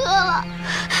唱歌了。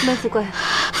梅子乖，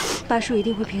八叔一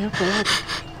定会平安回来的。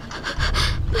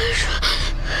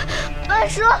八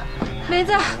叔，梅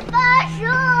子，八叔，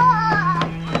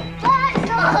八叔，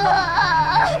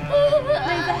梅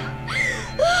子，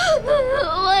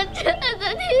我真的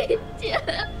听见了，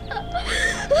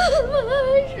八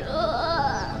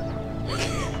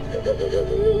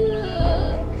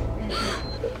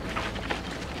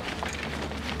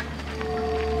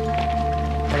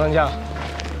马当家，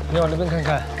你往那边看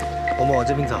看，我们往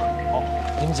这边走。好，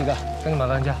你们几个跟着马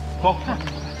当家。好。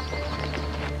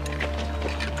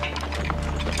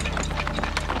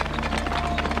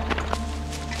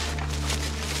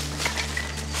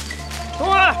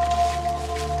东儿，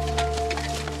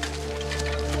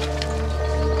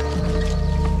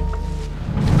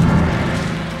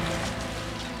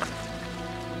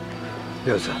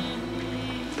六子，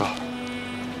到，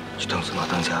去通知马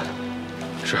当家的。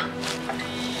是。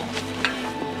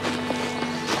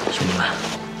兄弟们，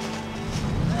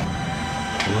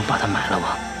我们把他埋了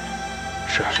吧。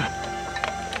是是。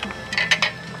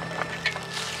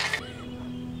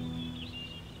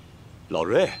老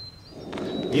瑞，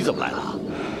你怎么来了？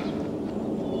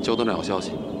交代两个消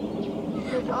息。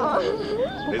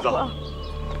梅子，来，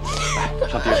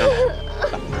上爹身来。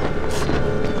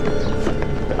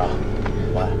啊，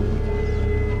喂。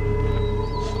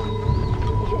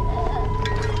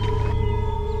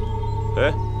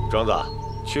哎，庄子，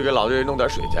去给老瑞弄点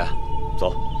水去。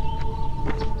走。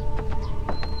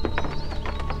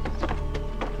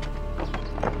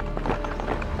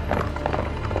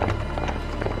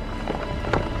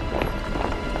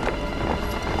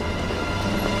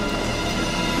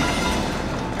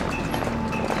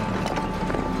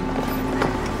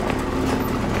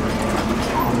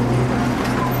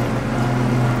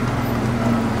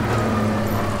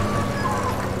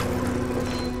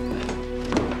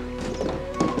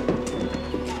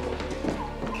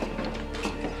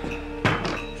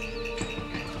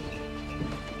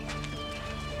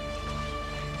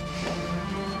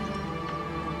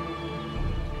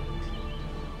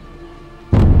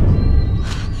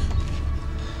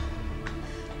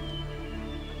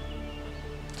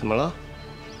么了？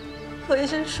何医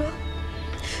生说，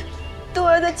冬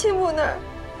儿在亲母那儿，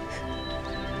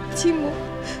亲母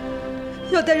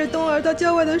要带着冬儿到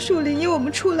郊外的树林引我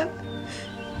们出来，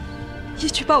一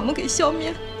举把我们给消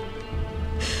灭。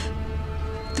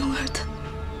冬儿她，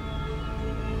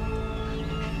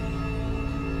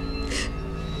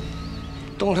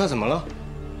冬儿她怎么了？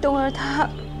冬儿她。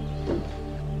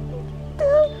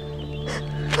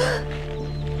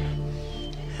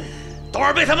 冬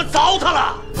儿被他们糟蹋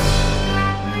了。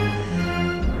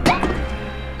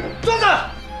庄子，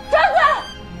庄子，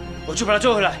我去把他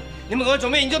救回来。你们赶快准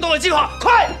备营救冬儿计划，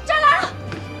快！战狼，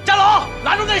战狼，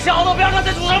拦住那小子，别让他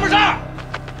再出什么事儿。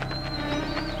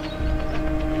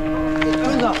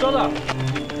庄子，庄子，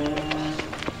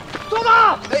庄子！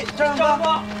哎，战狼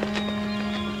哥。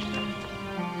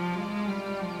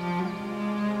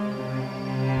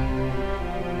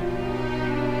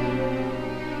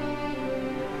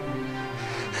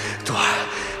 冬儿，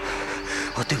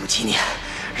我对不起你，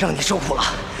让你受苦了。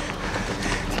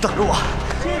等着我，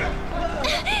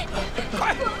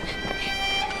快，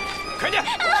快点！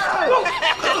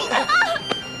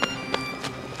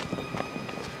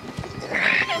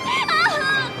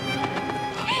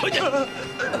快点！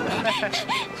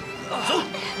走，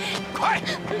快，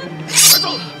快走！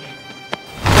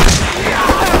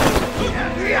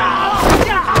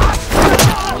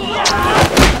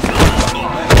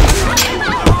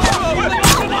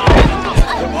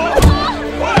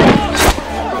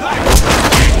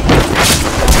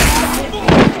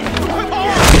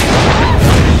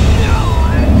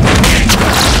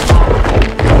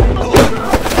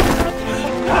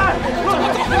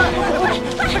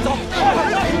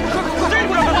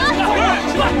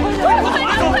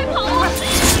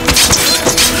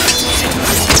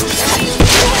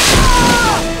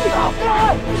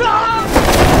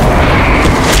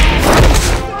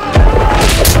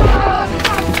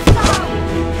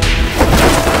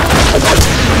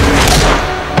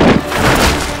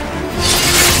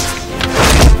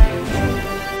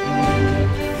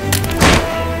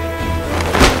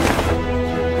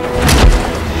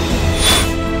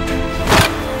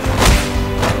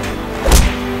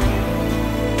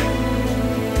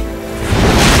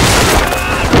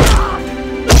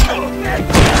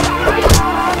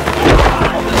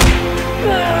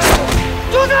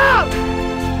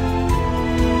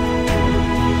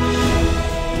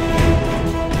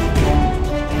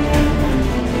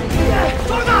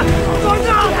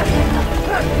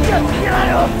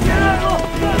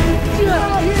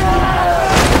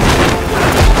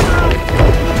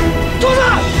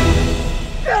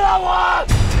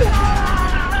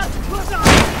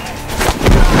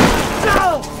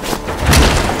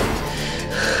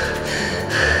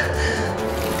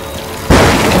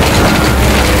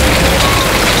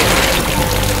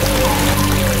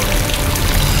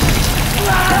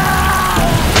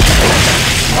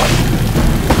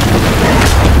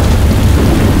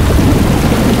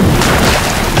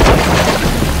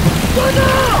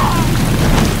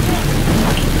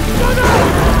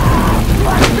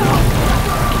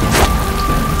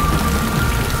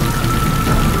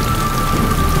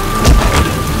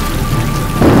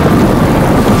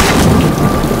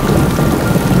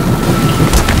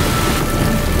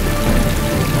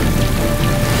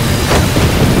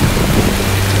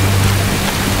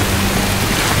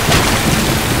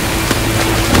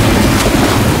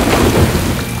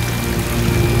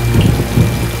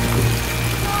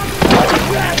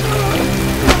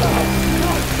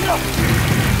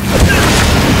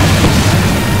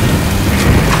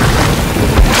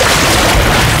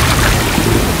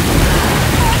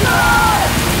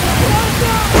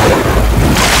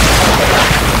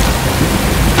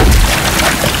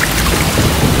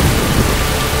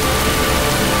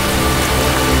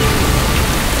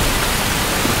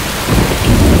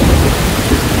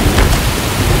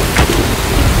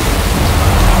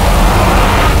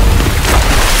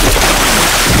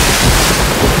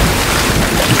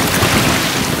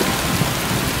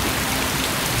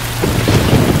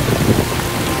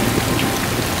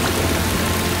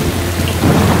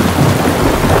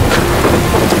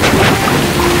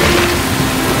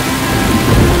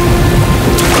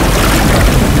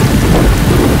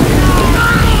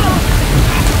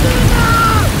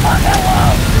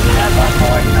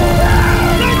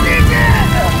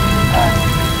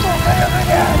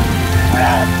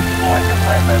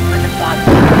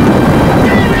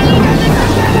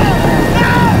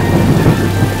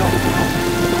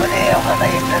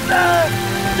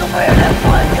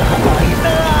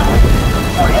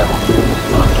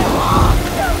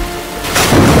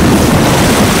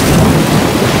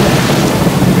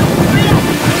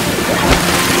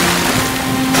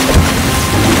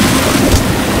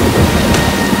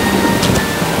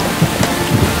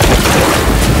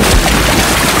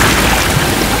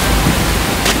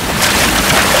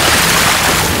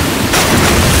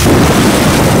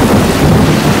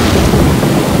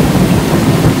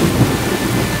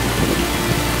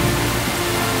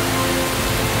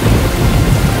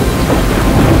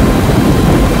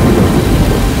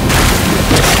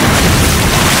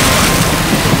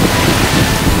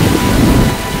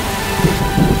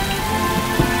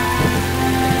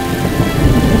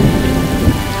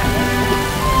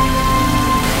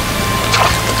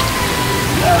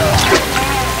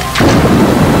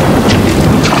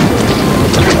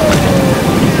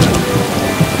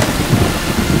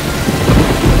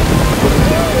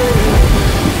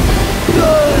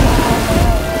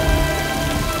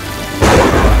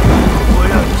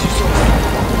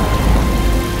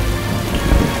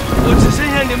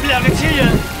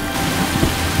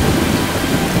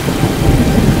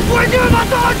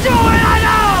我救回来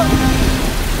的！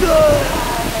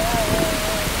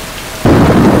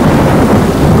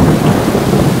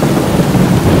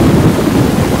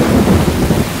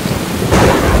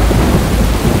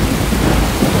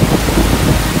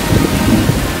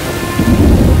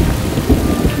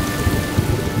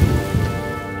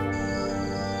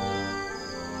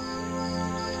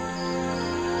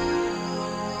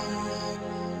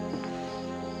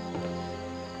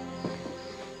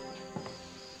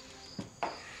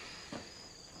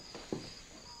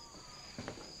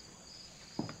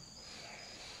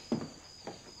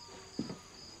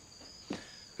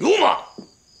鲁莽、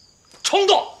冲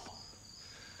动，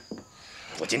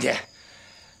我今天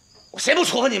我谁不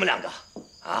撮合你们两个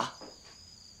啊？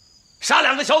杀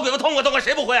两个小鬼子痛快痛快，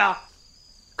谁不会啊？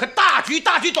可大局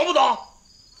懂不懂？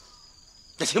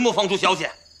这秦牧放出消息，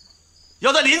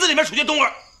要在林子里面处决冬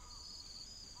儿，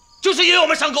就是因为我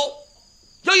们上钩，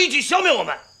要一举消灭我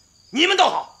们。你们倒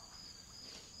好，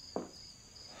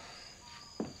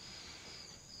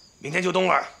明天救冬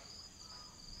儿，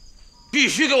必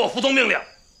须给我服从命令。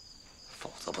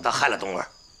 否则不但害了冬儿，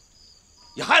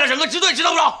也害了整个支队，知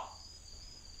道不知道？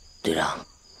队长，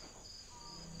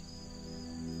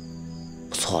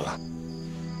我错了。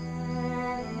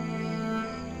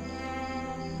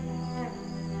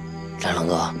战狼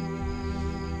哥，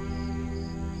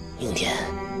明天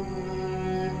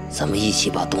咱们一起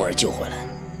把冬儿救回来。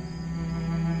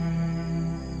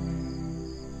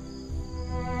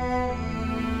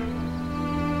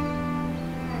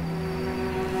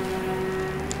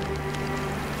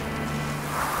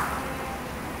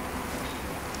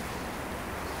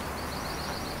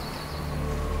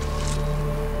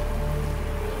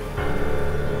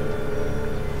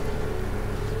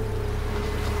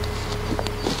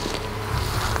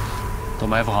 都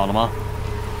埋伏好了吗？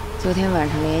昨天晚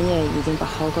上连夜已经把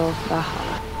壕沟挖好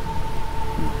了。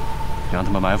让他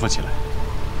们埋伏起来。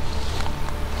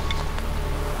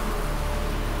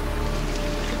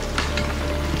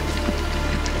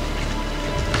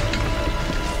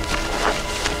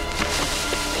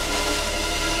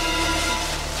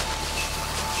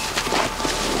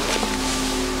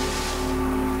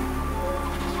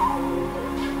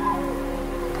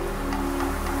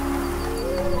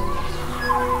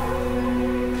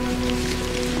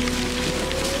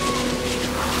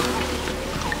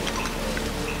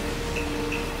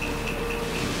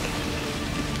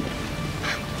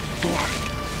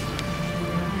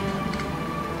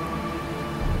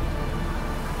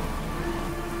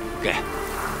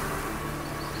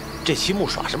这秦牧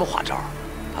耍什么花招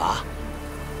啊？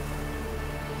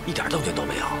一点动静都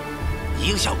没有，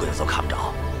一个小鬼子都看不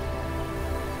着。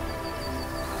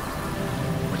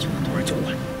我去把冬儿救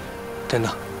过来。等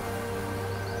等，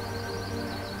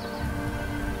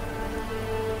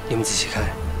你们仔细看，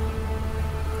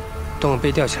冬儿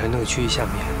被吊起来那个区域下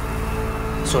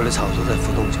面，所有的草都在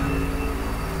浮动着，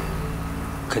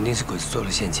肯定是鬼子做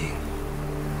了陷阱，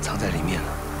藏在里面了。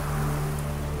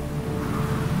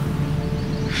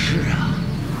 是啊，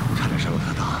差点上了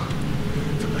课堂，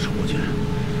怎么冲过去？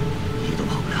一都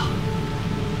跑不了。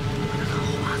我这看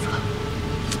花子，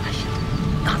哎呀，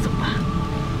那怎么办？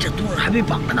这冬儿还被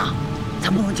绑着呢，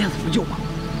咱不能见死不救吧？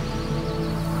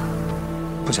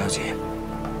不着急，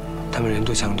他们人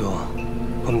多枪多，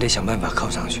我们得想办法靠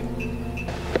上去。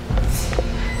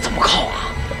怎么靠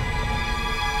啊？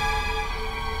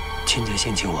擒贼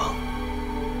先擒王，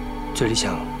最理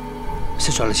想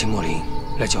是抓了秦墨林。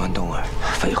 来救完冬儿。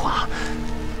废话，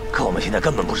可我们现在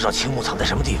根本不知道青木藏在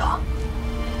什么地方。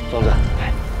壮子，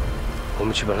我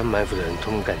们去把他们埋伏的人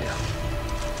统统干掉，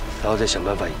然后再想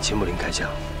办法引秦木林开枪，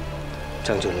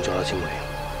这样就能抓到秦木林。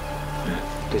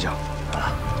队长，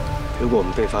如果我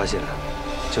们被发现了，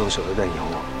就用手榴弹掩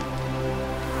护。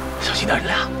小心点，你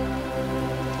俩。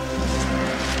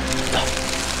走，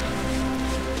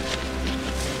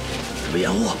准备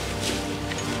掩护。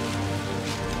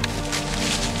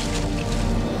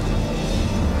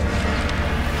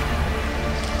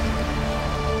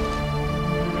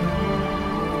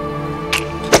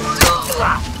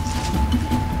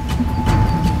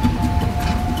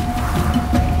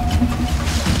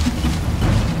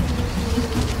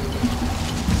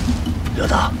 刘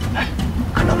大，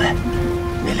看到没？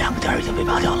那两个点已经被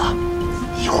拔掉了，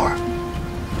一会儿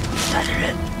带着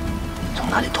人从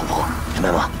那里突破，明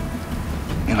白吗？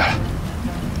明白了。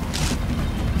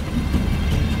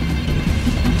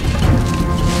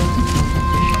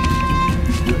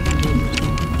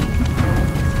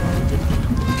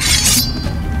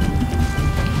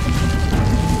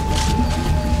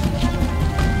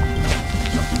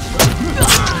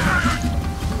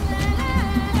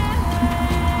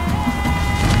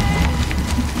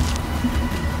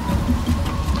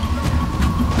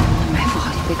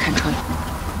被看穿了。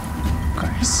该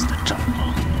死的战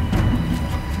狼！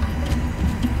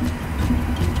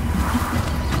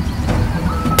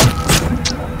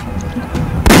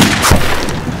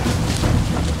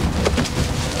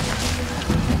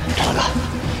张大哥，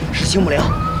是青木灵，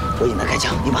我引他开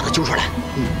枪，你把他揪出来。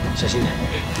小心点。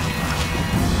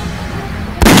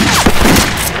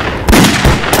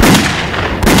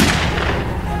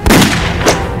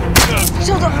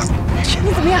 少佐，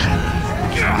你怎么样？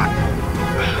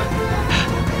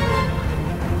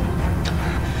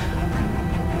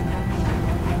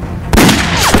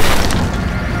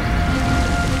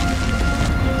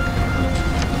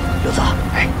刘子，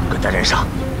哎，跟在人上。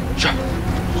是。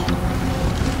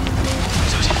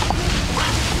小心，快！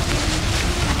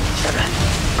其他人，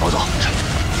跟我走。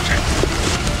是。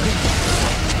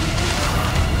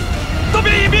都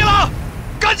别隐蔽了，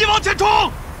赶紧往前冲！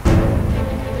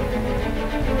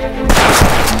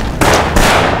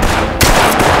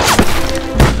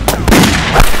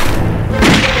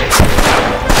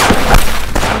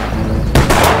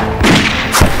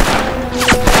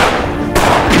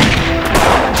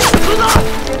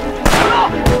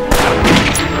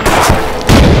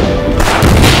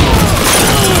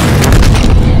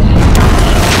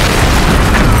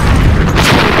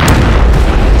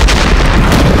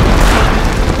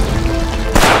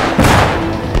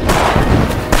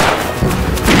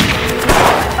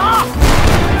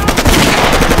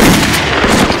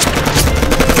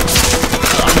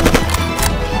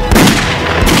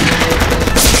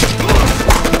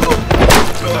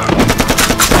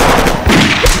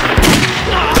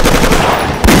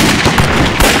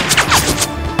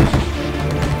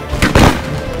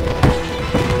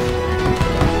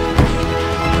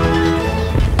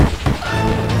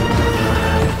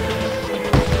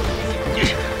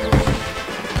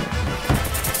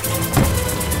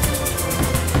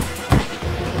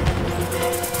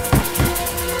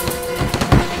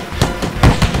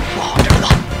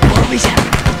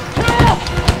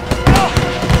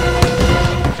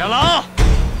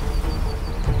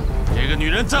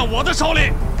 在我的手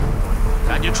里，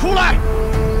赶紧出来！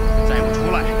再不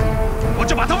出来，我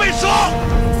就把他喂蛇！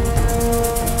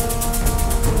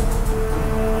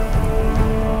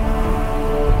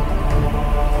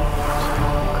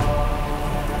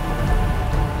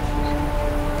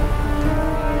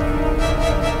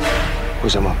为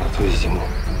什么把他推进青木？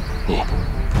你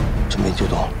准备就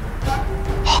动。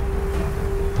好，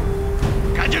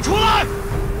赶紧出来！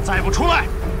再不出来，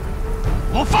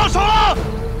我放手了！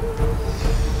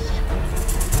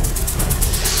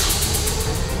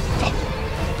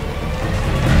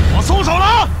 松手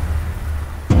了！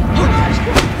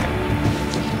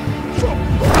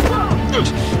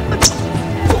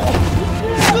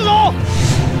四总，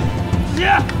你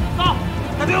到，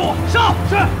带队伍上！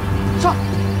是，上！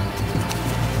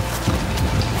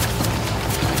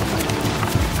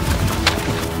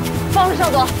放了，少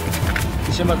佐。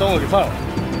你先把东武给放了。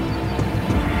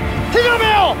听见了没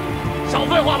有？少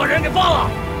废话，把人给放了！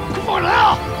快放人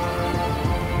啊！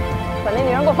把那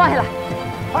女人给我放下来。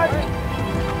嗨。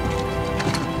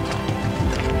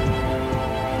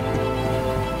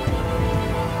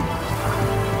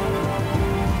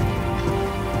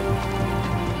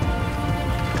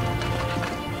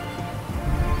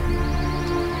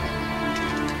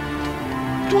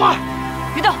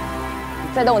 别动！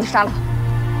再动我就杀了他！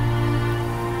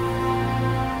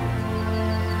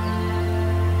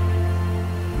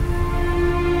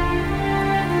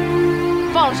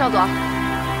放了，少佐。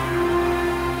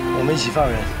我们一起放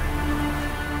人，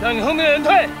让你后面的人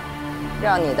退，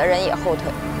让你的人也后退。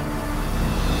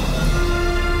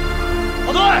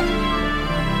好队！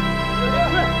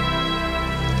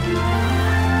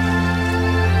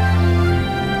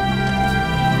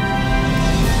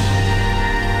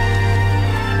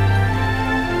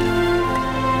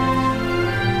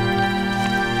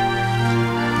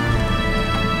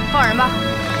放人吧。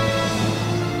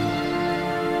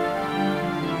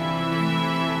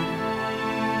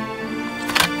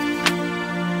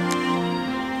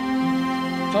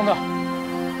庄子，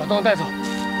把东西带走。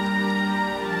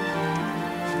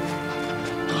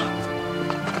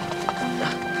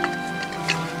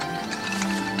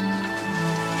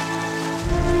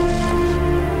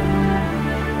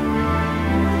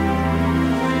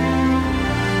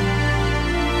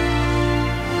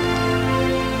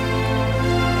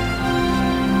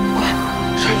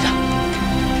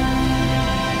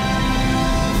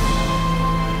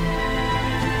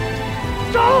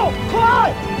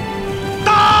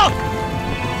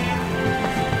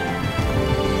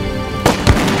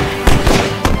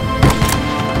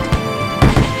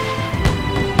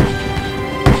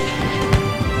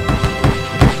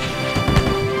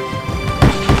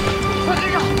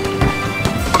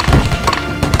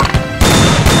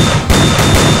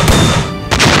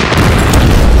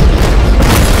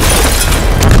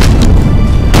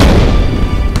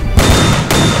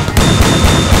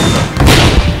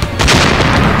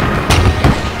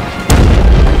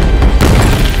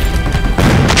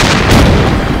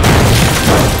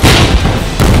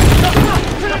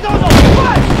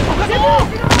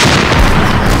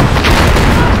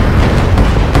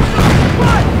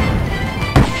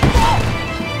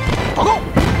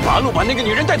那个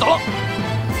女人带走了。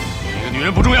那个女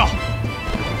人不重要，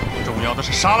重要的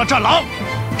是杀了战狼，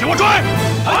给我追！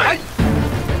哎！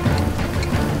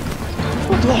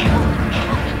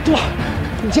多，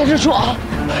你坚持住啊！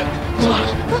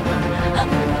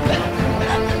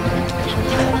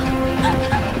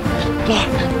多，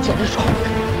坚持住。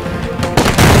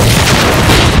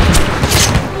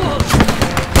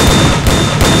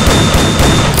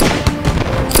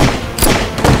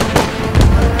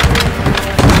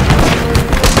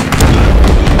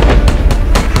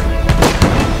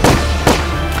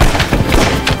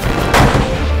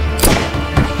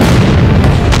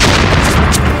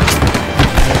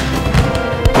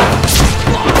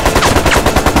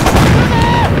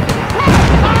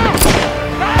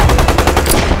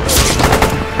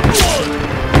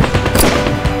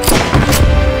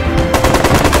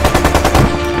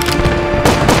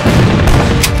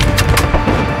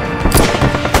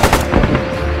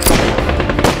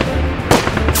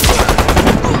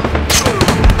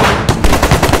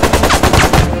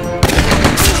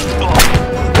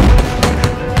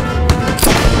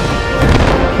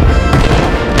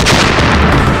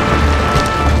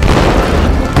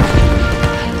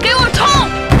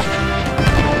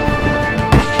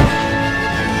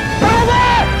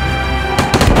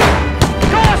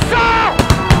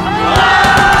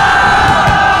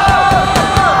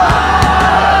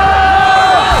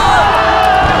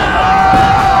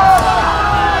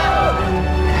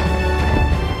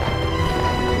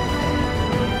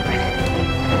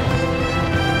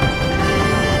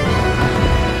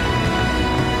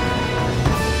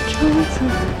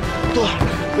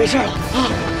 没事了啊，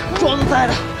庄子在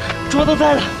呢，庄子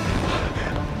在呢。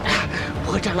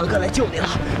我和战狼哥来救你了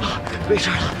啊，没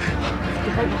事了，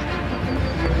别害怕。